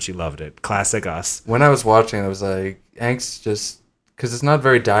about how much he loved it. Classic us. When I was watching, I was like, Hank's just because it's not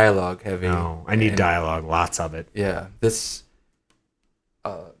very dialogue heavy. No, I need dialogue, lots of it. Yeah, this.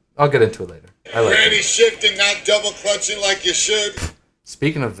 I'll get into it later. I like Granny it. shifting, not double clutching like you should.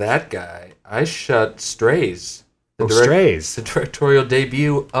 Speaking of that guy, I shut Strays. Strays. The directorial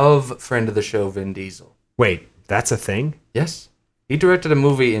debut of friend of the show Vin Diesel. Wait, that's a thing? Yes. He directed a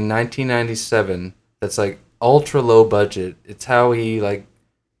movie in 1997 that's like ultra low budget. It's how he like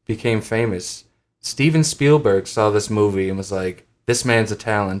became famous. Steven Spielberg saw this movie and was like, this man's a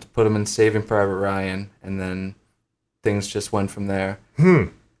talent. Put him in Saving Private Ryan, and then things just went from there.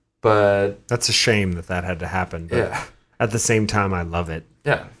 But That's a shame that had to happen. But yeah. at the same time, I love it.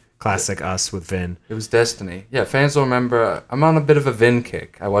 Yeah. Classic us with Vin. It was destiny. Yeah, fans will remember. I'm on a bit of a Vin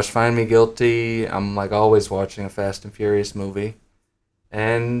kick. I watched Find Me Guilty. I'm like always watching a Fast and Furious movie.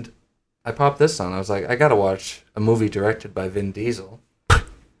 And I popped this on. I was like, I gotta watch a movie directed by Vin Diesel.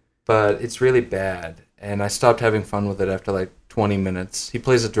 But it's really bad. And I stopped having fun with it after like 20 minutes. He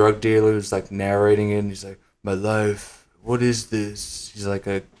plays a drug dealer who's like narrating it. And he's like, my life, what is this? He's like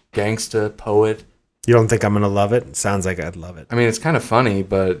a gangster poet. You don't think I'm going to love it? Sounds like I'd love it. I mean, it's kind of funny,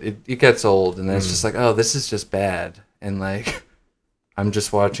 but it gets old, and then it's just like, oh, this is just bad. And, like, I'm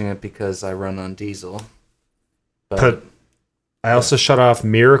just watching it because I run on Diesel. But I also shut off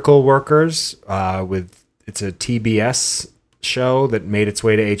Miracle Workers it's a TBS show that made its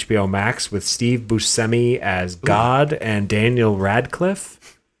way to HBO Max with Steve Buscemi as God and Daniel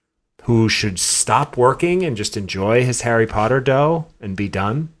Radcliffe, who should stop working and just enjoy his Harry Potter dough and be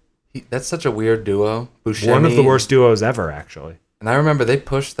done. That's such a weird duo. Buscemi, One of the worst duos ever, actually. And I remember they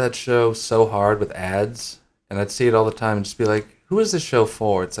pushed that show so hard with ads, and I'd see it all the time and just be like, who is this show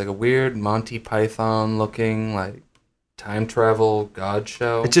for? It's like a weird Monty Python looking, like, time travel god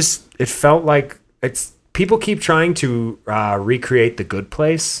show. It felt like people keep trying to recreate The Good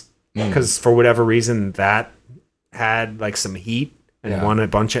Place because for whatever reason that had like some heat and won a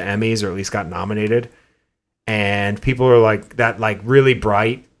bunch of Emmys or at least got nominated. And people are like that, like really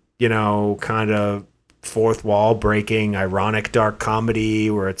bright, kind of fourth wall breaking, ironic dark comedy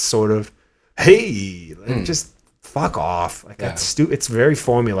where it's sort of, hey, just fuck off. Like that's it's very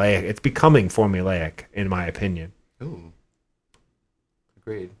formulaic. It's becoming formulaic, in my opinion. Ooh.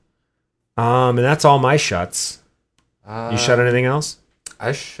 Agreed. And that's all my shuts. You shut anything else?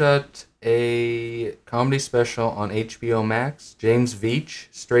 I shut a comedy special on HBO Max, James Veitch,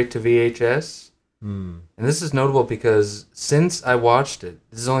 straight to VHS. And this is notable because since I watched it,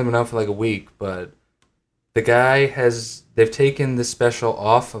 this has only been out for like a week, but they've taken this special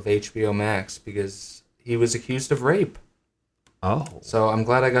off of HBO Max because he was accused of rape. Oh. So I'm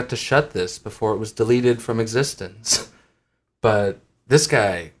glad I got to shut this before it was deleted from existence. But this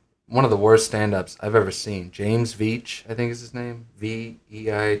guy, one of the worst stand-ups I've ever seen. James Veitch, I think is his name.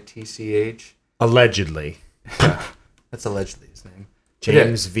 Veitch. Allegedly. Yeah, that's allegedly his name.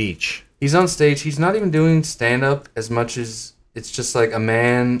 James Veitch. He's on stage. He's not even doing stand-up as much as it's just like a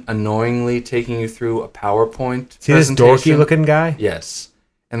man annoyingly taking you through a PowerPoint See this dorky looking guy? Yes.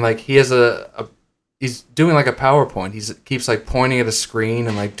 And like he has he's doing like a PowerPoint. He keeps like pointing at a screen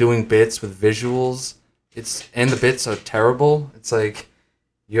and like doing bits with visuals. And the bits are terrible. It's like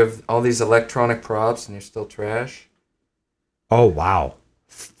you have all these electronic props and you're still trash. Oh, wow.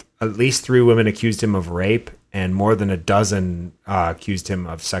 At least 3 women accused him of rape, and more than a dozen accused him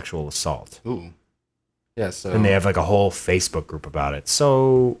of sexual assault. Ooh. Yeah, so... And they have like a whole Facebook group about it.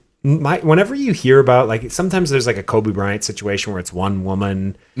 So whenever you hear about, like, sometimes there's like a Kobe Bryant situation where it's one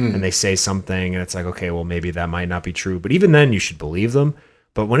woman and they say something and it's like, okay, well, maybe that might not be true. But even then, you should believe them.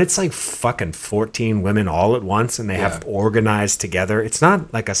 But when it's like fucking 14 women all at once and they have organized together, it's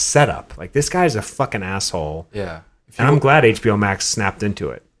not like a setup. Like, this guy's a fucking asshole. Yeah. And I'm glad HBO Max snapped into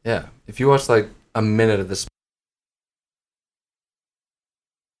it. Yeah. If you watch like a minute of this...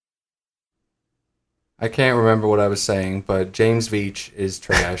 I can't remember what I was saying, but James Veitch is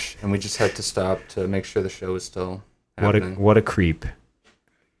trash, and we just had to stop to make sure the show is still happening. What a creep.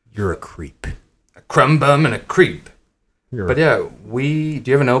 You're a creep. A crumb bum and a creep. But yeah, do you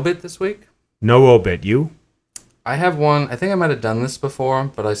have an obit this week? No obit. You? I have one. I think I might have done this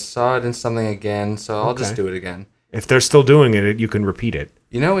before, but I saw it in something again, so I'll just do it again. If they're still doing it, you can repeat it.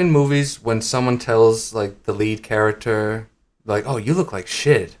 You know, in movies, when someone tells like the lead character, like, "Oh, you look like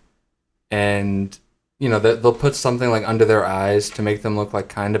shit," and they'll put something like under their eyes to make them look like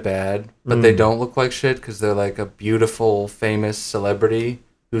kind of bad, but they don't look like shit because they're like a beautiful, famous celebrity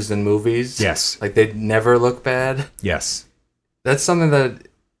who's in movies. Yes. Like they'd never look bad. Yes. That's something that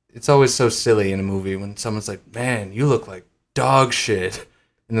it's always so silly in a movie when someone's like, "Man, you look like dog shit,"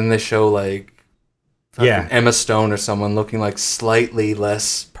 and then they show like Emma Stone or someone looking like slightly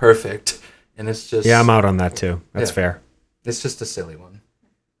less perfect, and it's just I'm out on that too. That's fair. It's just a silly one.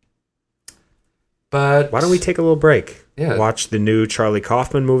 But why don't we take a little break? Yeah. Watch the new Charlie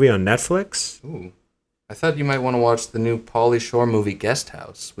Kaufman movie on Netflix. Ooh. I thought you might want to watch the new Pauly Shore movie Guest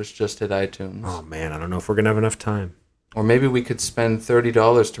House, which just hit iTunes. Oh man, I don't know if we're gonna have enough time. Or maybe we could spend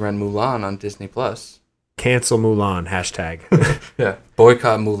 $30 to rent Mulan on Disney Plus. Cancel Mulan, hashtag. Yeah.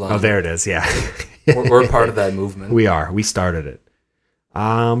 Boycott Mulan. Oh, there it is, yeah. We're part of that movement. We are. We started it.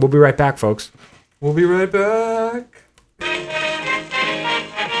 We'll be right back, folks. We'll be right back.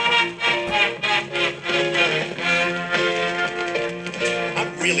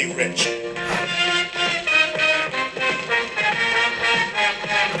 I'm really rich.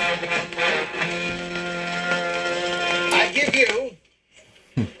 I give you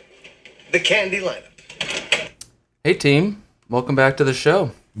the candy lineup. Hey, team. Welcome back to the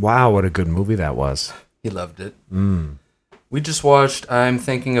show. Wow, what a good movie that was. He loved it. We just watched I'm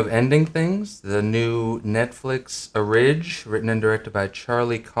Thinking of Ending Things, the new Netflix orig, written and directed by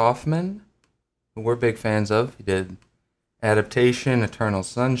Charlie Kaufman, who we're big fans of. He did Adaptation, Eternal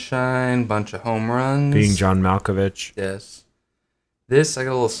Sunshine, bunch of home runs. Being John Malkovich. Yes. This, I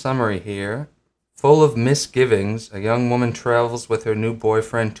got a little summary here. Full of misgivings, a young woman travels with her new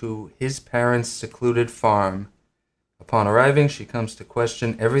boyfriend to his parents' secluded farm. Upon arriving, she comes to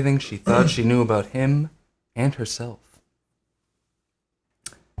question everything she thought she knew about him and herself.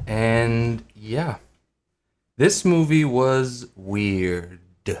 And yeah, this movie was weird.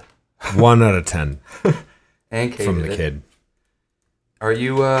 1 out of 10 and from the kid. Are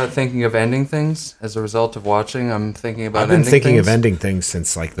you thinking of ending things as a result of watching? I'm thinking about. I've been thinking things. of ending things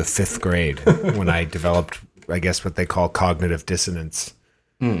since like the 5th grade when I developed, I guess, what they call cognitive dissonance.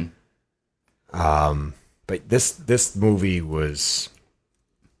 But this movie was.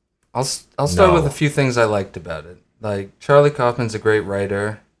 I'll start with a few things I liked about it. Like, Charlie Kaufman's a great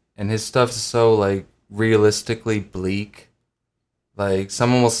writer, and his stuff is so like realistically bleak. Like,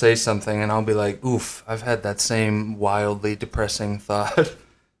 someone will say something, and I'll be like, "Oof, I've had that same wildly depressing thought." Like,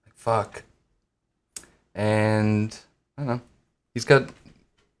 Fuck. And I don't know.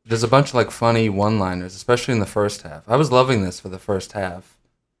 There's a bunch of like funny one-liners, especially in the first half. I was loving this for the first half.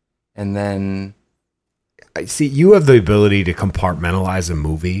 And then I see you have the ability to compartmentalize a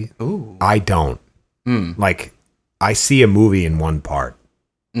movie. ooh. I don't. Like, I see a movie in one part.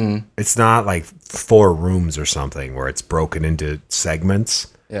 It's not like 4 rooms or something where it's broken into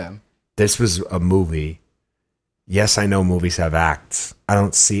segments. Yeah. This was a movie. Yes, I know movies have acts. I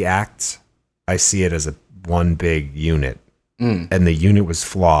don't see acts. I see it as one big unit. And the unit was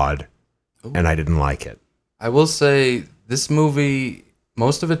flawed, and I didn't like it. I will say this movie,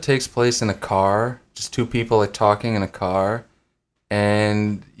 most of it takes place in a car, just 2 people like talking in a car,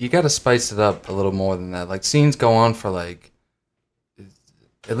 and you got to spice it up a little more than that. Like scenes go on for like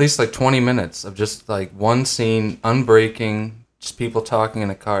at least like 20 minutes of just like one scene unbreaking, just people talking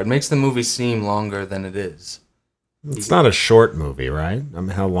in a car. It makes the movie seem longer than it is. It's not a short movie, right? I mean,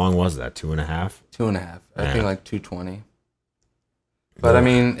 how long was that? 2.5? 2.5. I Yeah. think like 2:20. But I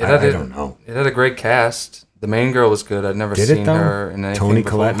mean, I don't know. It had a great cast. The main girl was good. I'd never Did seen it though? her in anything Tony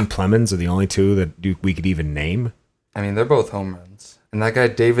before. Collette and Plemons are the only 2 that we could even name. I mean, they're both home runs. And that guy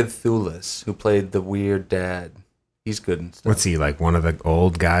David Thewlis, who played the weird dad, he's good and stuff. What's he, like one of the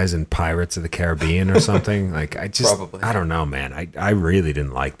old guys in Pirates of the Caribbean or something? Like, Probably. I don't know, man. I really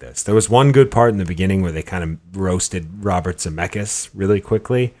didn't like this. There was one good part in the beginning where they kind of roasted Robert Zemeckis really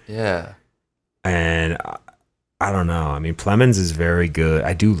quickly. Yeah. And I don't know. I mean, Plemons is very good.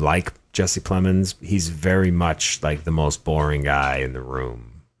 I do like Jesse Plemons. He's very much like the most boring guy in the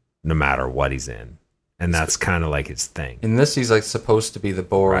room, no matter what he's in. And that's kind of like his thing. In this, he's like supposed to be the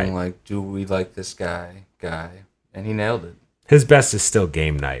boring, Right. like, do we like this guy? And he nailed it. His best is still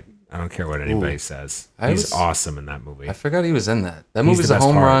Game Night. I don't care what anybody Ooh. says. I He's was- awesome in that movie. I forgot he was in that. That He's movie's the a best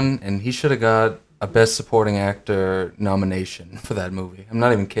home part. run, and he should have got a Best Supporting Actor nomination for that movie. I'm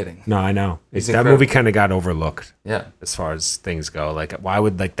not even kidding. No, I know. He's That incredible. movie kind of got overlooked Yeah. as far as things go. Like, why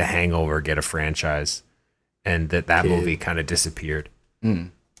would like The Hangover get a franchise, and that Kid. movie kind of disappeared?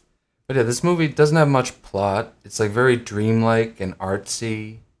 But yeah, this movie doesn't have much plot. It's like very dreamlike and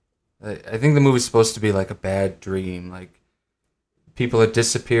artsy. I think the movie's supposed to be like a bad dream. Like people are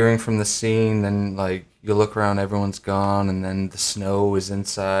disappearing from the scene, then like you look around, everyone's gone, and then the snow is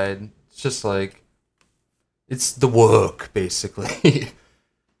inside. It's just like it's The Work, basically.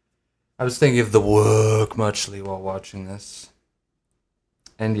 I was thinking of The Work muchly while watching this.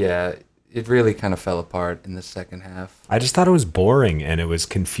 And yeah, it really kind of fell apart in the second half. I just thought it was boring, and it was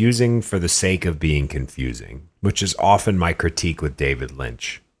confusing for the sake of being confusing, which is often my critique with David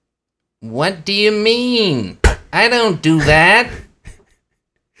Lynch. What do you mean? I don't do that.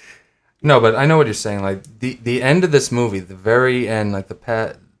 No, but I know what you're saying. Like the end of this movie, the very end, like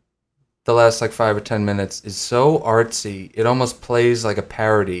the last like 5 or 10 minutes is so artsy. It almost plays like a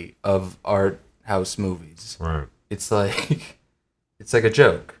parody of art house movies. Right. It's like it's like a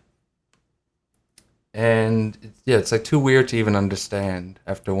joke. And it's like too weird to even understand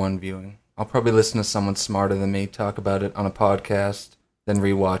after one viewing. I'll probably listen to someone smarter than me talk about it on a podcast, then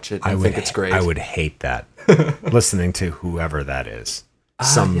rewatch it and think it's great. I would hate that. Listening to whoever that is.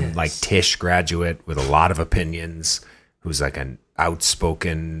 Some yes. like Tisch graduate with a lot of opinions who's like an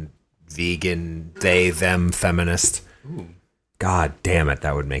outspoken vegan, they, them feminist. Ooh. God damn it,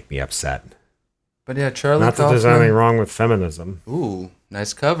 that would make me upset. But yeah, Charlie Not that there's Kaufman. anything wrong with feminism. Ooh,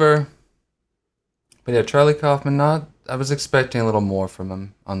 nice cover. But yeah, Charlie Kaufman, I was expecting a little more from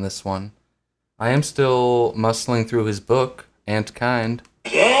him on this one. I am still muscling through his book, Ant Kind.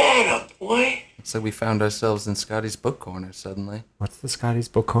 Yeah, boy. Looks like we found ourselves in Scotty's book corner suddenly. What's the Scotty's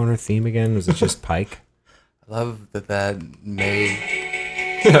Book Corner theme again? Was it just Pike? I love that made...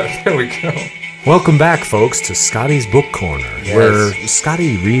 Yeah, there we go. Welcome back, folks, to Scotty's Book Corner, Yes. where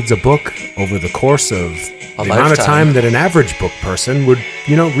Scotty reads a book over the course of the amount of lifetime. time that an average book person would,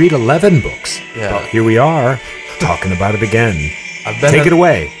 read 11 books. Yeah. Well, here we are, talking about it again. Take at- it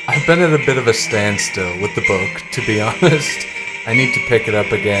away. I've been at a bit of a standstill with the book, to be honest. I need to pick it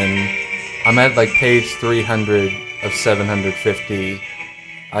up again. I'm at like page 300 of 750.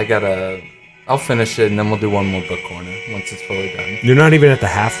 I'll finish it and then we'll do one more book corner once it's fully done. You're not even at the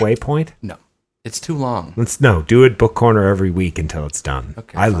halfway point? No, it's too long. Do it book corner every week until it's done.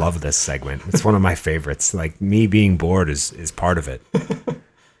 Okay, I fine. love this segment. It's one of my favorites. Like, me being bored is part of it.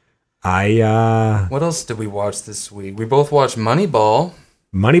 What else did we watch this week? We both watched Moneyball.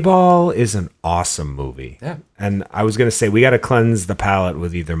 Moneyball is an awesome movie. Yeah. And I was going to say, we got to cleanse the palate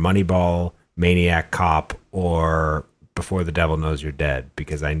with either Moneyball, Maniac Cop, or Before the Devil Knows You're Dead,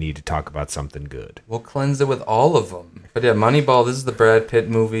 because I need to talk about something good. We'll cleanse it with all of them. But yeah, Moneyball, this is the Brad Pitt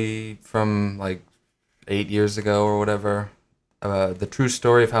movie from like 8 years ago or whatever. the true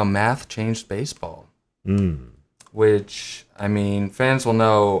story of how math changed baseball. Mm. Which, I mean, fans will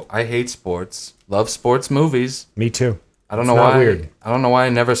know I hate sports, love sports movies. Me too. I don't It's know not why. weird. I don't know why I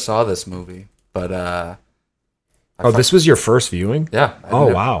never saw this movie, but This was your first viewing? yeah.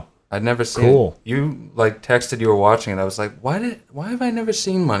 Wow. I'd never seen. Cool. You like texted you were watching it. I was like, why have I never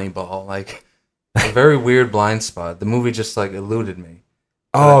seen Moneyball? Like, a very weird blind spot. The movie just like eluded me.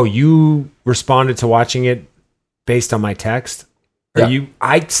 Oh, you responded to watching it based on my text? Or Yeah.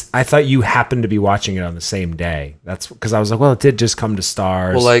 I thought you happened to be watching it on the same day. That's because I was like, well, it did just come to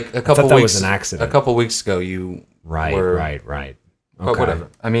stars. Well, like I thought that was an accident. A couple weeks ago, you Right. But Okay. whatever.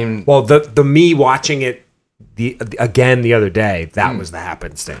 I mean, Well, the me watching it the other day, that was the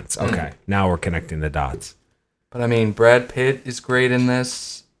happenstance. Okay, now we're connecting the dots. but I mean, Brad Pitt is great in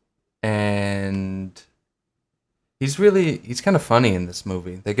this, and he's kind of funny in this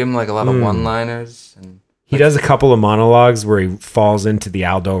movie. They give him like a lot of one-liners, and He does a couple of monologues where he falls into the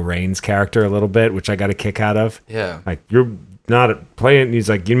Aldo Raines character a little bit, which I got a kick out of. yeah, Like, you're not playing. He's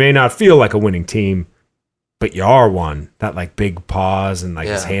like, you may not feel like a winning team, but you are one. That like big pause and like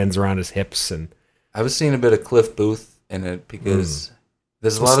his Yeah. hands around his hips and I was seeing a bit of Cliff Booth in it because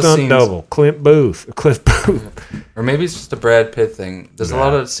there's a lot of stunt scenes, double. Cliff Booth. or maybe it's just a Brad Pitt thing. There's a Yeah.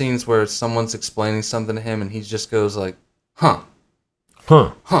 lot of scenes where someone's explaining something to him, and he just goes like, "Huh,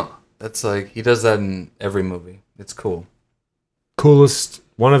 Huh. huh." That's like he does that in every movie. It's cool.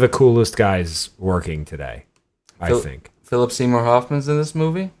 One of the coolest guys working today, I Phil- think. Philip Seymour Hoffman's in this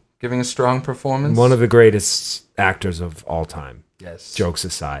movie, giving a strong performance. One of the greatest actors of all time. yes, Jokes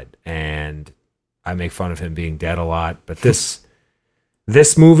aside, and I make fun of him being dead a lot, but this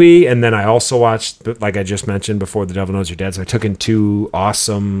movie, and then I also watched, like I just mentioned before, The Devil Knows You're Dead. So I took in two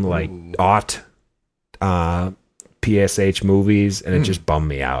awesome like PSH movies, and it just bummed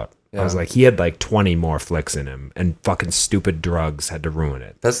me out. I was Yeah. like, he had like 20 more flicks in him, and fucking stupid drugs had to ruin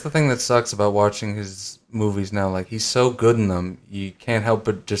it. That's the thing that sucks about watching his movies now. Like he's so good in them, you can't help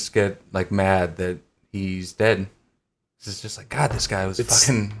but just get like mad that he's dead. It's just like, God, this guy was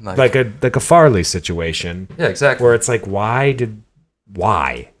fucking Like a Farley situation, yeah, exactly. where it's like,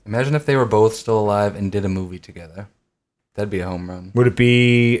 why? Imagine if they were both still alive and did a movie together. That'd be a home run. Would it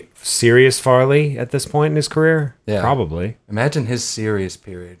be serious Farley at this point in his career? Yeah. Probably. Imagine his serious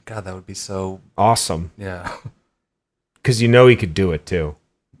period. God, that would be so Awesome. yeah. Because you know he could do it too.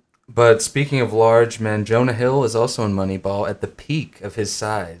 But speaking of large men, Jonah Hill is also in Moneyball at the peak of his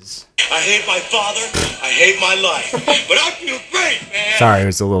size. I hate my father. I hate my life. But I feel great, man. Sorry, it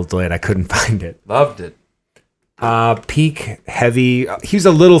was a little delayed. I couldn't find it. Loved it. Peak heavy. He was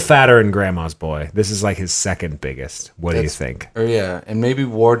a little fatter in Grandma's Boy. This is like his second biggest. What do you think? Or yeah, and maybe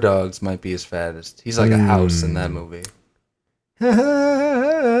War Dogs might be his fattest. He's like a house in that movie.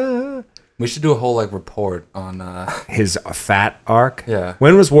 We should do a whole like report on His fat arc. Yeah.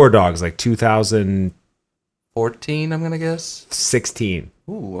 When was War Dogs? Like 2016. 14, I'm gonna guess.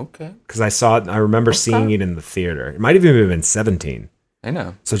 Ooh, okay. Because I remember seeing it in the theater. It might have even been 17. I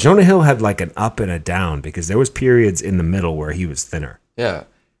know. So Jonah Hill had like an up and a down because there was periods in the middle where he was thinner. Yeah,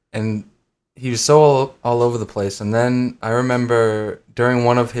 and he was so all over the place. And then I remember during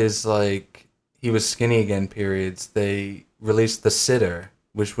one of his like he was skinny again periods, they released The Sitter,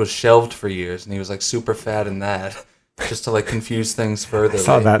 which was shelved for years, and he was like super fat in that, just to like confuse things further. I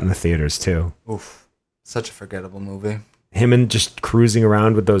saw like, that in the theaters too. Oof, such a forgettable movie. Him and just cruising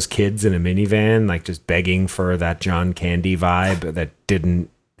around with those kids in a minivan, like just begging for that John Candy vibe that didn't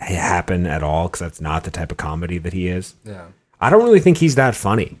happen at all because that's not the type of comedy that he is. Yeah. I don't really think he's that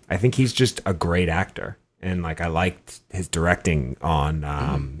funny. I think he's just a great actor. And like I liked his directing on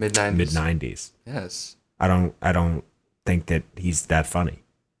Mid-90s. mid-90s. Yes. I don't think that he's that funny.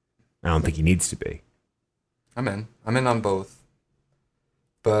 I don't think he needs to be. I'm in on both.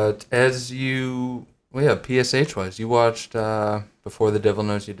 But PSH wise, you watched Before the Devil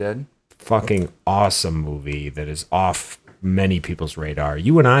Knows You're Dead? Fucking awesome movie that is off many people's radar.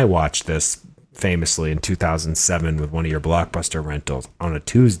 You and I watched this famously in 2007 with one of your Blockbuster rentals on a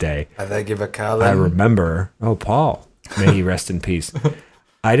Tuesday. I give a Colin. I remember. Oh, Paul. May he rest in peace.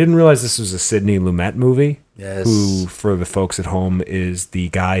 I didn't realize this was a Sidney Lumet movie. Yes. Who, for the folks at home, is the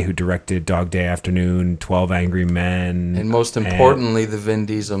guy who directed Dog Day Afternoon, 12 Angry Men. And most importantly, the Vin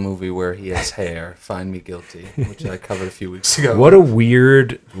Diesel movie where he has hair, Find Me Guilty, which I covered a few weeks ago. What a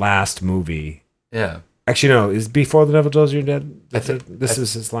weird last movie. Yeah. Actually, no. Is Before the Devil Knows You're Dead? This I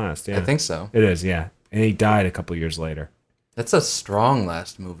is his last, yeah. I think so. It is, yeah. And he died a couple years later. That's a strong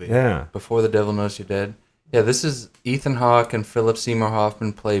last movie. Yeah. Before the Devil Knows You're Dead. Yeah, this is Ethan Hawke and Philip Seymour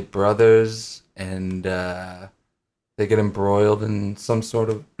Hoffman play brothers, and they they get embroiled in some sort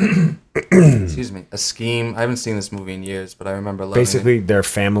of excuse me, a scheme. I haven't seen this movie in years, but I remember loving Basically, it. their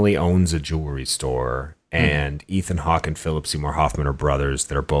family owns a jewelry store, and Ethan Hawke and Philip Seymour Hoffman are brothers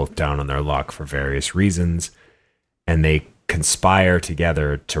that are both down on their luck for various reasons, and they conspire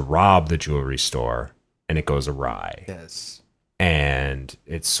together to rob the jewelry store, and it goes awry. Yes. And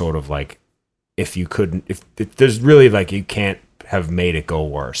it's sort of like if there's really like you can't have made it go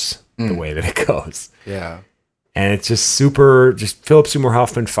worse the way that it goes. Yeah. And it's just Philip Seymour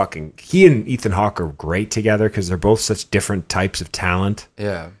Hoffman he and Ethan Hawke are great together because they're both such different types of talent.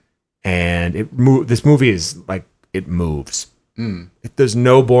 Yeah. And this movie is like, it moves. There's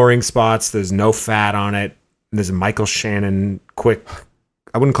no boring spots. There's no fat on it. There's a Michael Shannon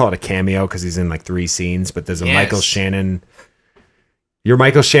I wouldn't call it a cameo because he's in like 3 scenes, but there's a Michael Shannon. Your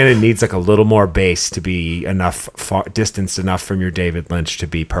Michael Shannon needs like a little more bass to be distanced enough from your David Lynch to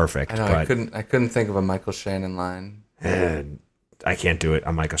be perfect. I know, I couldn't think of a Michael Shannon line. And I can't do it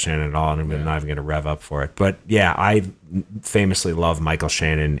on Michael Shannon at all, and I'm not even going to rev up for it. But yeah, I famously love Michael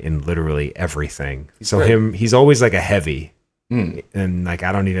Shannon in literally everything. He's always like a heavy, and like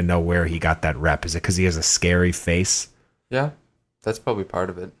I don't even know where he got that rep. Is it because he has a scary face? Yeah, that's probably part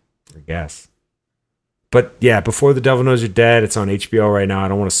of it. I guess. But yeah, Before the Devil Knows You're Dead, it's on HBO right now. I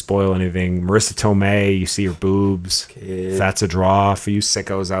don't want to spoil anything. Marissa Tomei, you see her boobs. Kid. That's a draw for you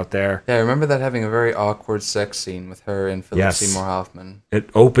sickos out there. Yeah, I remember that having a very awkward sex scene with her and Philip Seymour Hoffman. It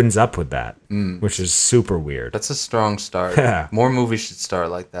opens up with that, which is super weird. That's a strong start. More movies should start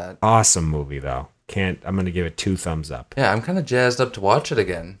like that. Awesome movie, though. I'm going to give it 2 thumbs up. Yeah, I'm kind of jazzed up to watch it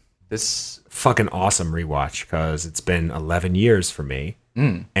again. This fucking awesome rewatch because it's been 11 years for me.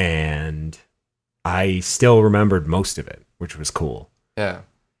 And I still remembered most of it, which was cool. Yeah.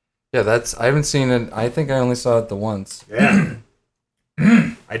 Yeah, I haven't seen it. I think I only saw it the once. Yeah.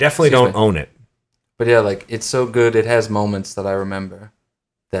 I definitely don't own it. But yeah, like, it's so good. It has moments that I remember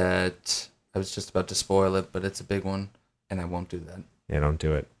that I was just about to spoil it, but it's a big one, and I won't do that. Yeah, don't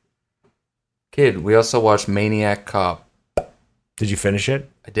do it. Kid, we also watched Maniac Cop. Did you finish it?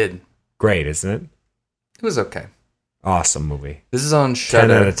 I did. Great, isn't it? It was okay. Awesome movie. This is on Shudder.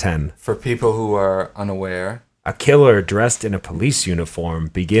 10 out of 10. For people who are unaware. A killer dressed in a police uniform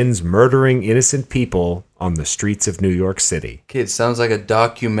begins murdering innocent people on the streets of New York City. Kid, sounds like a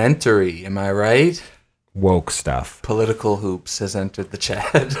documentary, am I right? Woke stuff. Political Hoops has entered the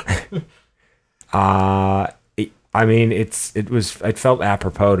chat. I mean, it felt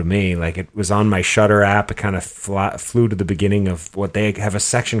apropos to me. Like, it was on my Shudder app. It kind of flew to the beginning of what they have a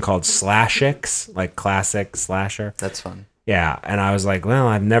section called Slashix, like classic slasher. That's fun. Yeah, and I was like, well,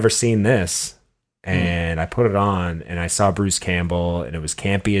 I've never seen this. And I put it on, and I saw Bruce Campbell, and it was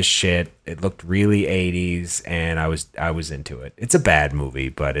campy as shit. It looked really 80s, and I was into it. It's a bad movie,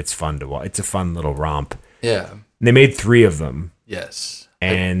 but it's fun to watch. It's a fun little romp. Yeah. And they made 3 of them. Yes.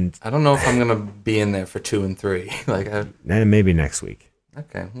 And I don't know if I'm gonna be in there for 2 and 3. Maybe next week.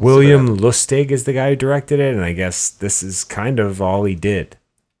 Okay. William Lustig is the guy who directed it, and I guess this is kind of all he did,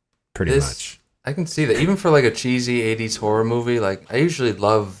 pretty much. I can see that. Even for like a cheesy 80s horror movie, like I usually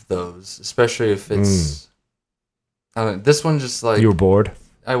love those, especially if it's. I don't know, this one just like you were bored.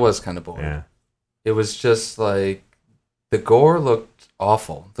 I was kind of bored. Yeah. It was just like the gore looked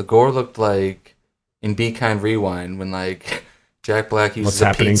awful. The gore looked like in Be Kind Rewind when like. Jack Black uses what's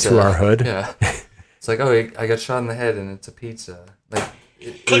happening pizza. to our hood? Yeah, it's like, oh, I got shot in the head and it's a pizza. Like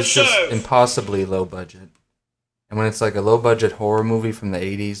it was just impossibly low budget. And when it's like a low budget horror movie from the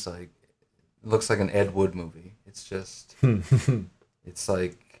 80s, like it looks like an Ed Wood movie. It's just, it's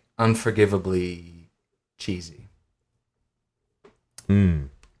like unforgivably cheesy.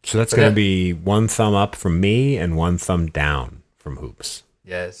 So that's going to be 1 thumb up from me and 1 thumb down from Hoops.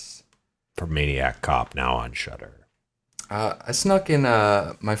 Yes. For Maniac Cop now on Shudder. I snuck in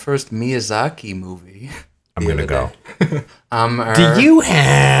my first Miyazaki movie. I'm going to go. Do you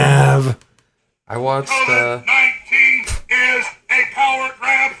have? I watched... COVID-19 is a power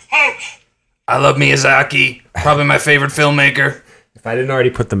grab hoax. I love Miyazaki. Probably my favorite filmmaker. If I didn't already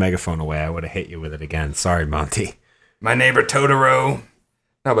put the megaphone away, I would have hit you with it again. Sorry, Monty. My Neighbor Totoro.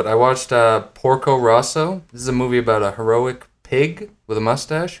 No, but I watched Porco Rosso. This is a movie about a heroic pig with a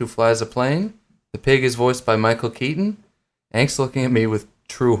mustache who flies a plane. The pig is voiced by Michael Keaton. Hank's looking at me with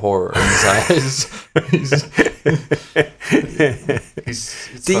true horror in his eyes.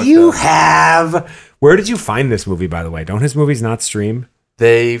 Do you have... Where did you find this movie, by the way? Don't his movies not stream?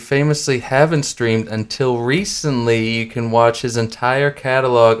 They famously haven't streamed until recently. You can watch his entire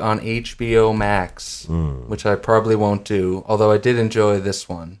catalog on HBO Max, which I probably won't do, although I did enjoy this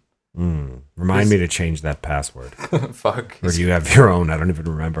one. Remind me to change that password. Fuck. Or do you have your own? I don't even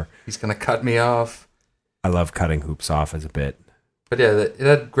remember. He's going to cut me off. I love cutting hoops off as a bit. But yeah, it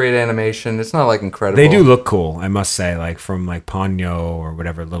had great animation. It's not like incredible. They do look cool, I must say. Like from like Ponyo or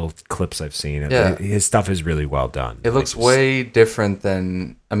whatever little clips I've seen. Yeah. His stuff is really well done. It looks way different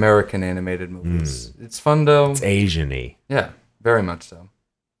than American animated movies. It's fun though. It's Asian-y. Yeah, very much so.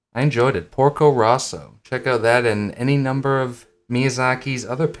 I enjoyed it. Porco Rosso. Check out that and any number of Miyazaki's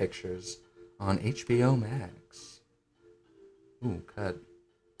other pictures on HBO Max. Ooh, cut.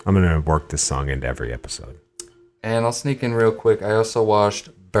 I'm going to work this song into every episode. And I'll sneak in real quick. I also watched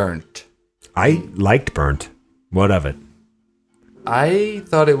Burnt. I liked Burnt. What of it? I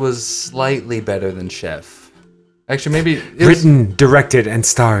thought it was slightly better than Chef. Actually, maybe... Written, directed, and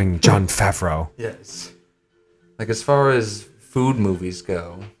starring Jon Favreau. Yes. Like, as far as food movies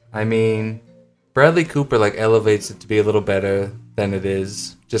go, I mean, Bradley Cooper, like, elevates it to be a little better than it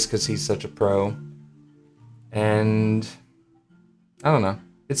is, just because he's such a pro. And... I don't know.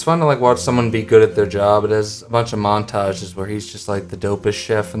 It's fun to like watch someone be good at their job. It has a bunch of montages where he's just like the dopest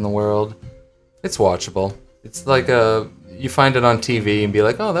chef in the world. It's watchable. It's like you find it on TV and be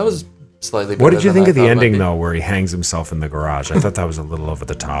like, oh, that was slightly better. What did you think I of the thought it might ending be. though, where he hangs himself in the garage? I thought that was a little over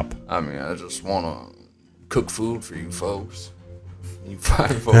the top. I mean, I just want to cook food for you folks. You fine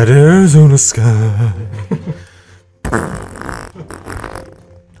folks. That Arizona sky.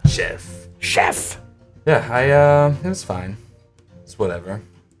 Chef. Yeah, it was fine. It's whatever.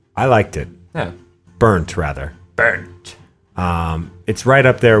 I liked it. Yeah. Burnt, rather. Burnt. It's right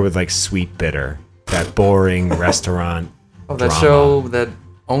up there with like Sweet Bitter, that boring restaurant. Oh, that drama. show that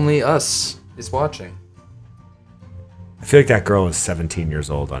only us is watching. I feel like that girl is 17 years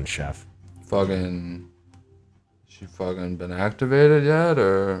old on Chef. She fucking been activated yet,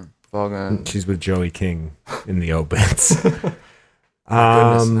 or fucking? She's with Joey King in the Obits. Goodness,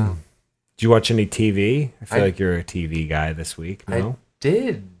 no. Did you watch any TV? I feel I- like you're a TV guy this week. No. I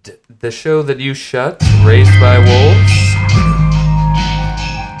did. The show that you shut, Raised by Wolves.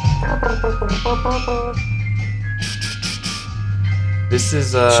 This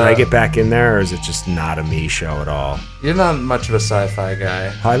is Should I get back in there, or is it just not a me show at all? You're not much of a sci-fi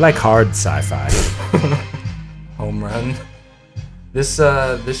guy. I like hard sci-fi. Home run. This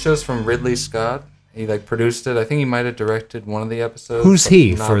show's from Ridley Scott. He like produced it. I think he might have directed one of the episodes. Who's but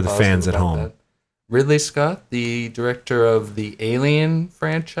he not for the positive fans at about home? that. Ridley Scott, the director of the Alien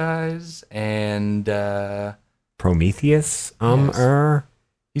franchise, and Prometheus? Yes.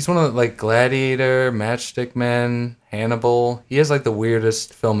 He's one of the, like Gladiator, Matchstick Men, Hannibal. He has like the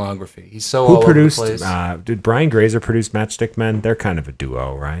weirdest filmography. He's so Who all produced? over the place. Did Brian Grazer produce Matchstick Men? They're kind of a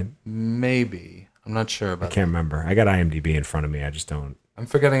duo, right? Maybe. I'm not sure I about can't remember. I got IMDb in front of me. I just don't. I'm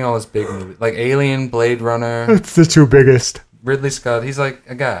forgetting all his big movies. Like Alien, Blade Runner, It's the two biggest. Ridley Scott. He's like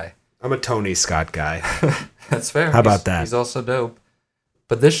a guy. I'm a Tony Scott guy. That's fair. How about He's- that? He's also dope.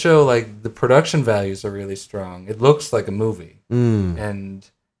 But this show, like, the production values are really strong. It looks like a movie. And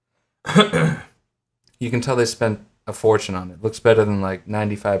you can tell they spent a fortune on it. Looks better than, like,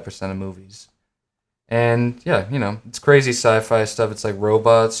 95% of movies. And, yeah, you know, it's crazy sci-fi stuff. It's like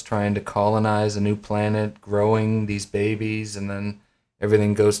robots trying to colonize a new planet, growing these babies, and then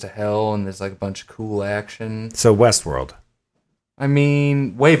everything goes to hell, and there's, like, a bunch of cool action. So Westworld. I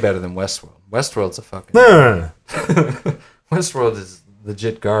mean, way better than Westworld. Westworld's a fucking... Westworld is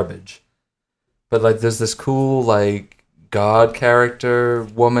legit garbage. But, like, there's this cool, like, god character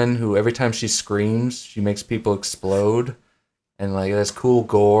woman who every time she screams, she makes people explode. And, like, there's cool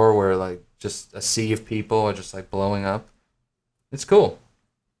gore where, like, just a sea of people are just, like, blowing up. It's cool.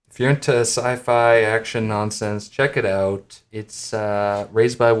 If you're into sci-fi action nonsense, check it out. It's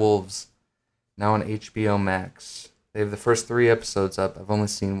Raised by Wolves, now on HBO Max. They have the first 3 episodes up. I've only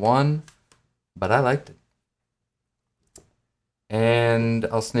seen 1, but I liked it. And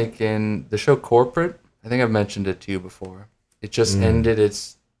I'll sneak in the show Corporate. I think I've mentioned it to you before. It just ended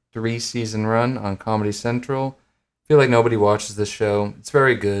its 3-season run on Comedy Central. I feel like nobody watches this show. It's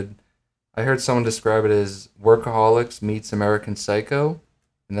very good. I heard someone describe it as Workaholics meets American Psycho.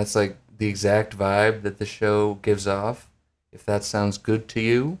 And that's like the exact vibe that the show gives off. If that sounds good to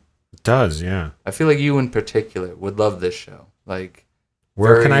you. It does, yeah. I feel like you in particular would love this show. Like,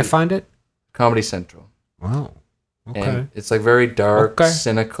 Where can I very- find it? Comedy Central. Wow. Okay. And it's like very dark, Okay.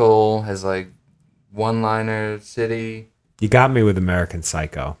 cynical, has like one-liner city. You got me with American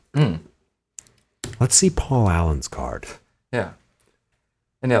Psycho. Mm. Let's see Paul Allen's card. Yeah.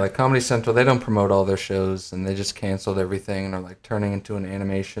 And yeah, like Comedy Central, they don't promote all their shows and they just canceled everything and are like turning into an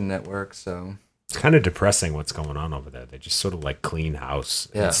animation network, so It's kind of depressing what's going on over there. They just sort of like clean house.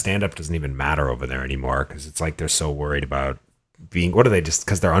 Yeah. And stand-up doesn't even matter over there anymore because it's like they're so worried about being... What are they, just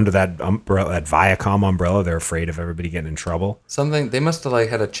because they're under that umbrella, that Viacom umbrella, they're afraid of everybody getting in trouble? something they must have like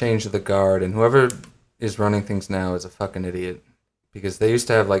had a change of the guard, and whoever is running things now is a fucking idiot. Because they used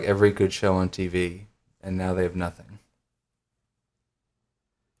to have like every good show on TV, and now they have nothing.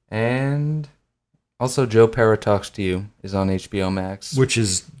 And also Joe Pera Talks to You is on HBO Max. Which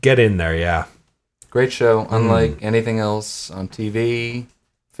is, get in there, yeah. Great show, unlike anything else on TV.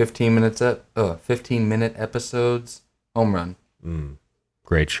 15-minute episodes. Home run.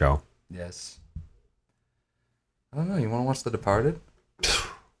 Great show. Yes. I don't know, you want to watch The Departed?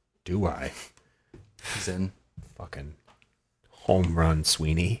 Do I? He's in. Fucking home run,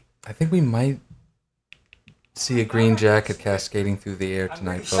 Sweeney. I think we might see a green jacket cascading through the air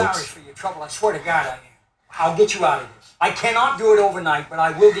tonight, I'm really sorry folks. for your trouble. I swear to God, I'll get you out of this. I cannot do it overnight, but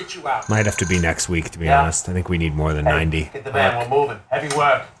I will get you out. Might have to be next week, to be honest. I think we need more than 90. Get the van, we're moving. Heavy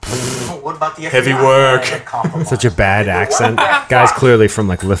work. What about the Heavy FBI? work. Such a bad accent. Guy's clearly from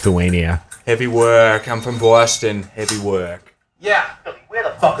like Lithuania. Heavy work. I'm from Boston. Heavy work. Yeah, Billy, where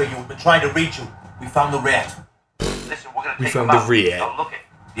the fuck are you? We've been trying to reach you. We found the rat. Listen, we're gonna take found him the out. rat. Don't look it.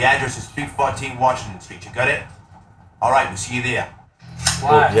 The address is 314 Washington Street. You got it? All right, we'll see you there.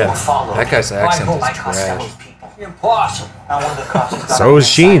 Why? Yeah, We'll follow. that guy's accent Why is I trust trash. those people? Impossible. Now one of the cops has got So a is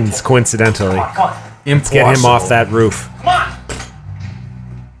scientist. Sheen's, coincidentally. Come on. Let's get him off that roof. Come on.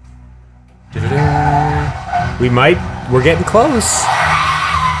 We're getting close.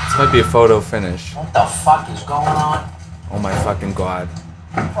 This might be a photo finish. What the fuck is going on? Oh my fucking god.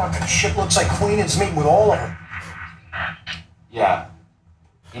 Fucking shit looks like Queen is meeting with all of them. Yeah.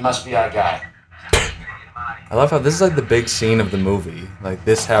 He must be our guy. I love how this is like the big scene of the movie. Like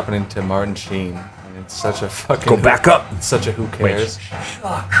this happening to Martin Sheen. And it's such a fucking... Go back up. It's such a who cares.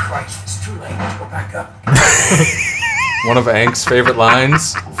 Oh, Christ, it's too late. Let's go back up. One of Ank's favorite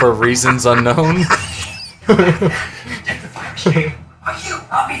lines for reasons unknown. Take the fire escape. Are you?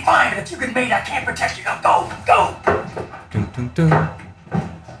 I'll be fine. If you get made, I can't protect you. Now go. Dun, dun, dun.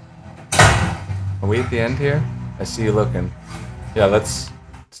 Are we at the end here? I see you looking. Yeah, let's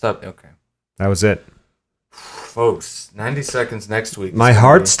stop. Okay. That was it. Folks, 90 seconds next week. My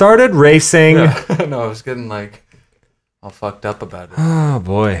heart started racing. Yeah. No, I was getting like all fucked up about it. Oh,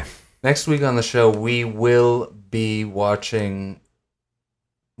 boy. Next week on the show, we will be watching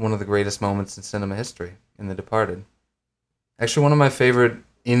one of the greatest moments in cinema history, in The Departed. Actually, one of my favorite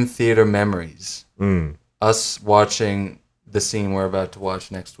in-theater memories. Us watching the scene we're about to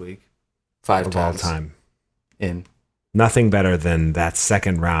watch next week. 5 Of all times. time. In. Nothing better than that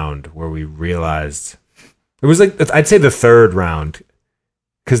second round where we realized... It was like, I'd say the third round.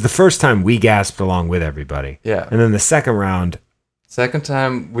 Because the first time we gasped along with everybody. Yeah. And then the second round... Second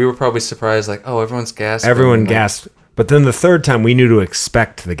time, we were probably surprised, like, oh, everyone's gasping. Everyone Like, gasped. But then the third time, we knew to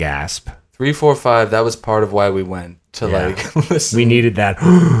expect the gasp. 3, 4, 5, that was part of why we went to, Yeah. like, listen. We needed that.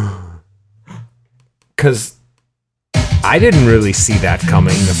 Because I didn't really see that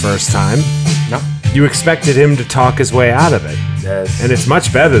coming the first time. No. You expected him to talk his way out of it. Yes. And it's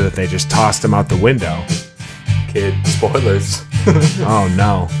much better that they just tossed him out the window. Kid, spoilers. Oh,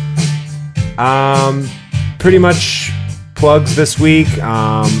 no. Pretty much plugs this week.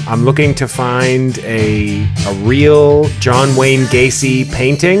 I'm looking to find a real John Wayne Gacy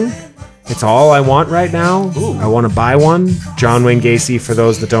painting. It's all I want right now. I want to buy one. John Wayne Gacy, for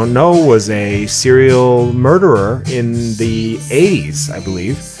those that don't know, was a serial murderer in the 80s, I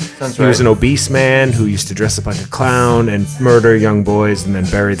believe. Sounds He was right. an obese man who used to dress up like a clown and murder young boys and then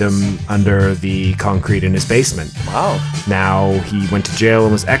bury them under the concrete in his basement. Wow. Now he went to jail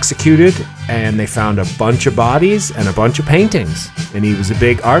and was executed, and they found a bunch of bodies and a bunch of paintings. And he was a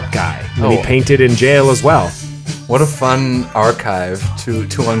big art guy. And he Oh. painted in jail as well. What a fun archive to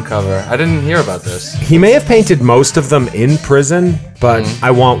uncover. I didn't hear about this. He may have painted most of them in prison, but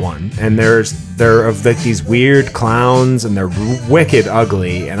I want one. And they're of like these weird clowns, and they're wicked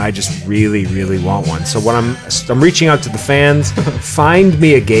ugly, and I just really, really want one. So what I'm reaching out to the fans, find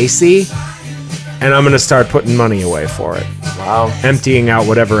me a Gacy, and I'm gonna start putting money away for it. Wow. Emptying out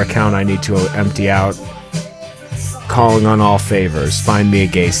whatever account I need to empty out. Calling on all favors. Find me a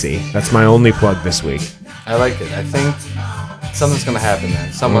Gacy. That's my only plug this week. I like it. I think something's going to happen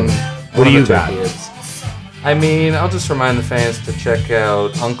there. Someone. What do one you of the two got? kids. I mean, I'll just remind the fans to check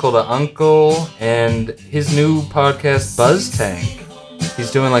out Uncle to Uncle and his new podcast, Buzz Tank.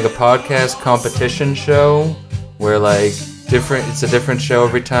 He's doing like a podcast competition show where like it's a different show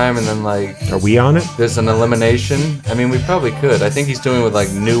every time, and then like Are we on it? there's an elimination. I mean, we probably could. I think he's doing with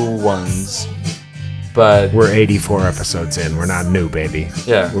like new ones. But We're 84 episodes in. We're not new, baby.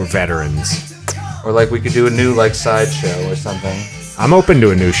 Yeah. We're veterans. or like we could do a new like side show or something. I'm open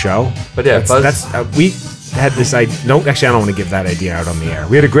to a new show. But yeah, we had this idea. No, actually, I don't want to give that idea out on the air.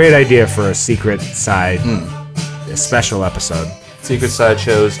 We had a great idea for a secret side, a special episode. Secret side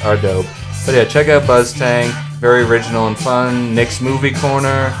shows are dope. But yeah, check out Buzz Tank. Very original and fun. Nick's Movie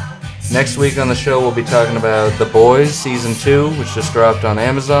Corner. Next week on the show, we'll be talking about The Boys Season 2, which just dropped on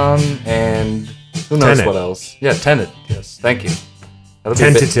Amazon, and who knows Tenet. what else. Yeah, Tenet. Yes, thank you. That'll be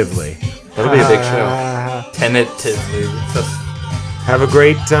Tentatively. That'll be a big show. Tentatively. Have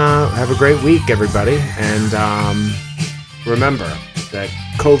a great week, everybody, and remember that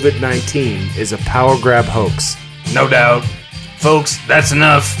COVID-19 is a power grab hoax. No doubt. Folks, that's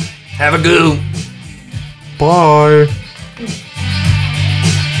enough. Have a goo. Bye.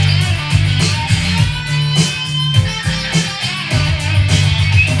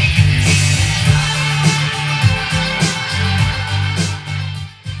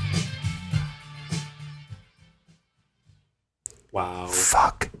 Wow.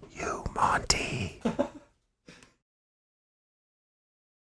 Fuck you, Monty.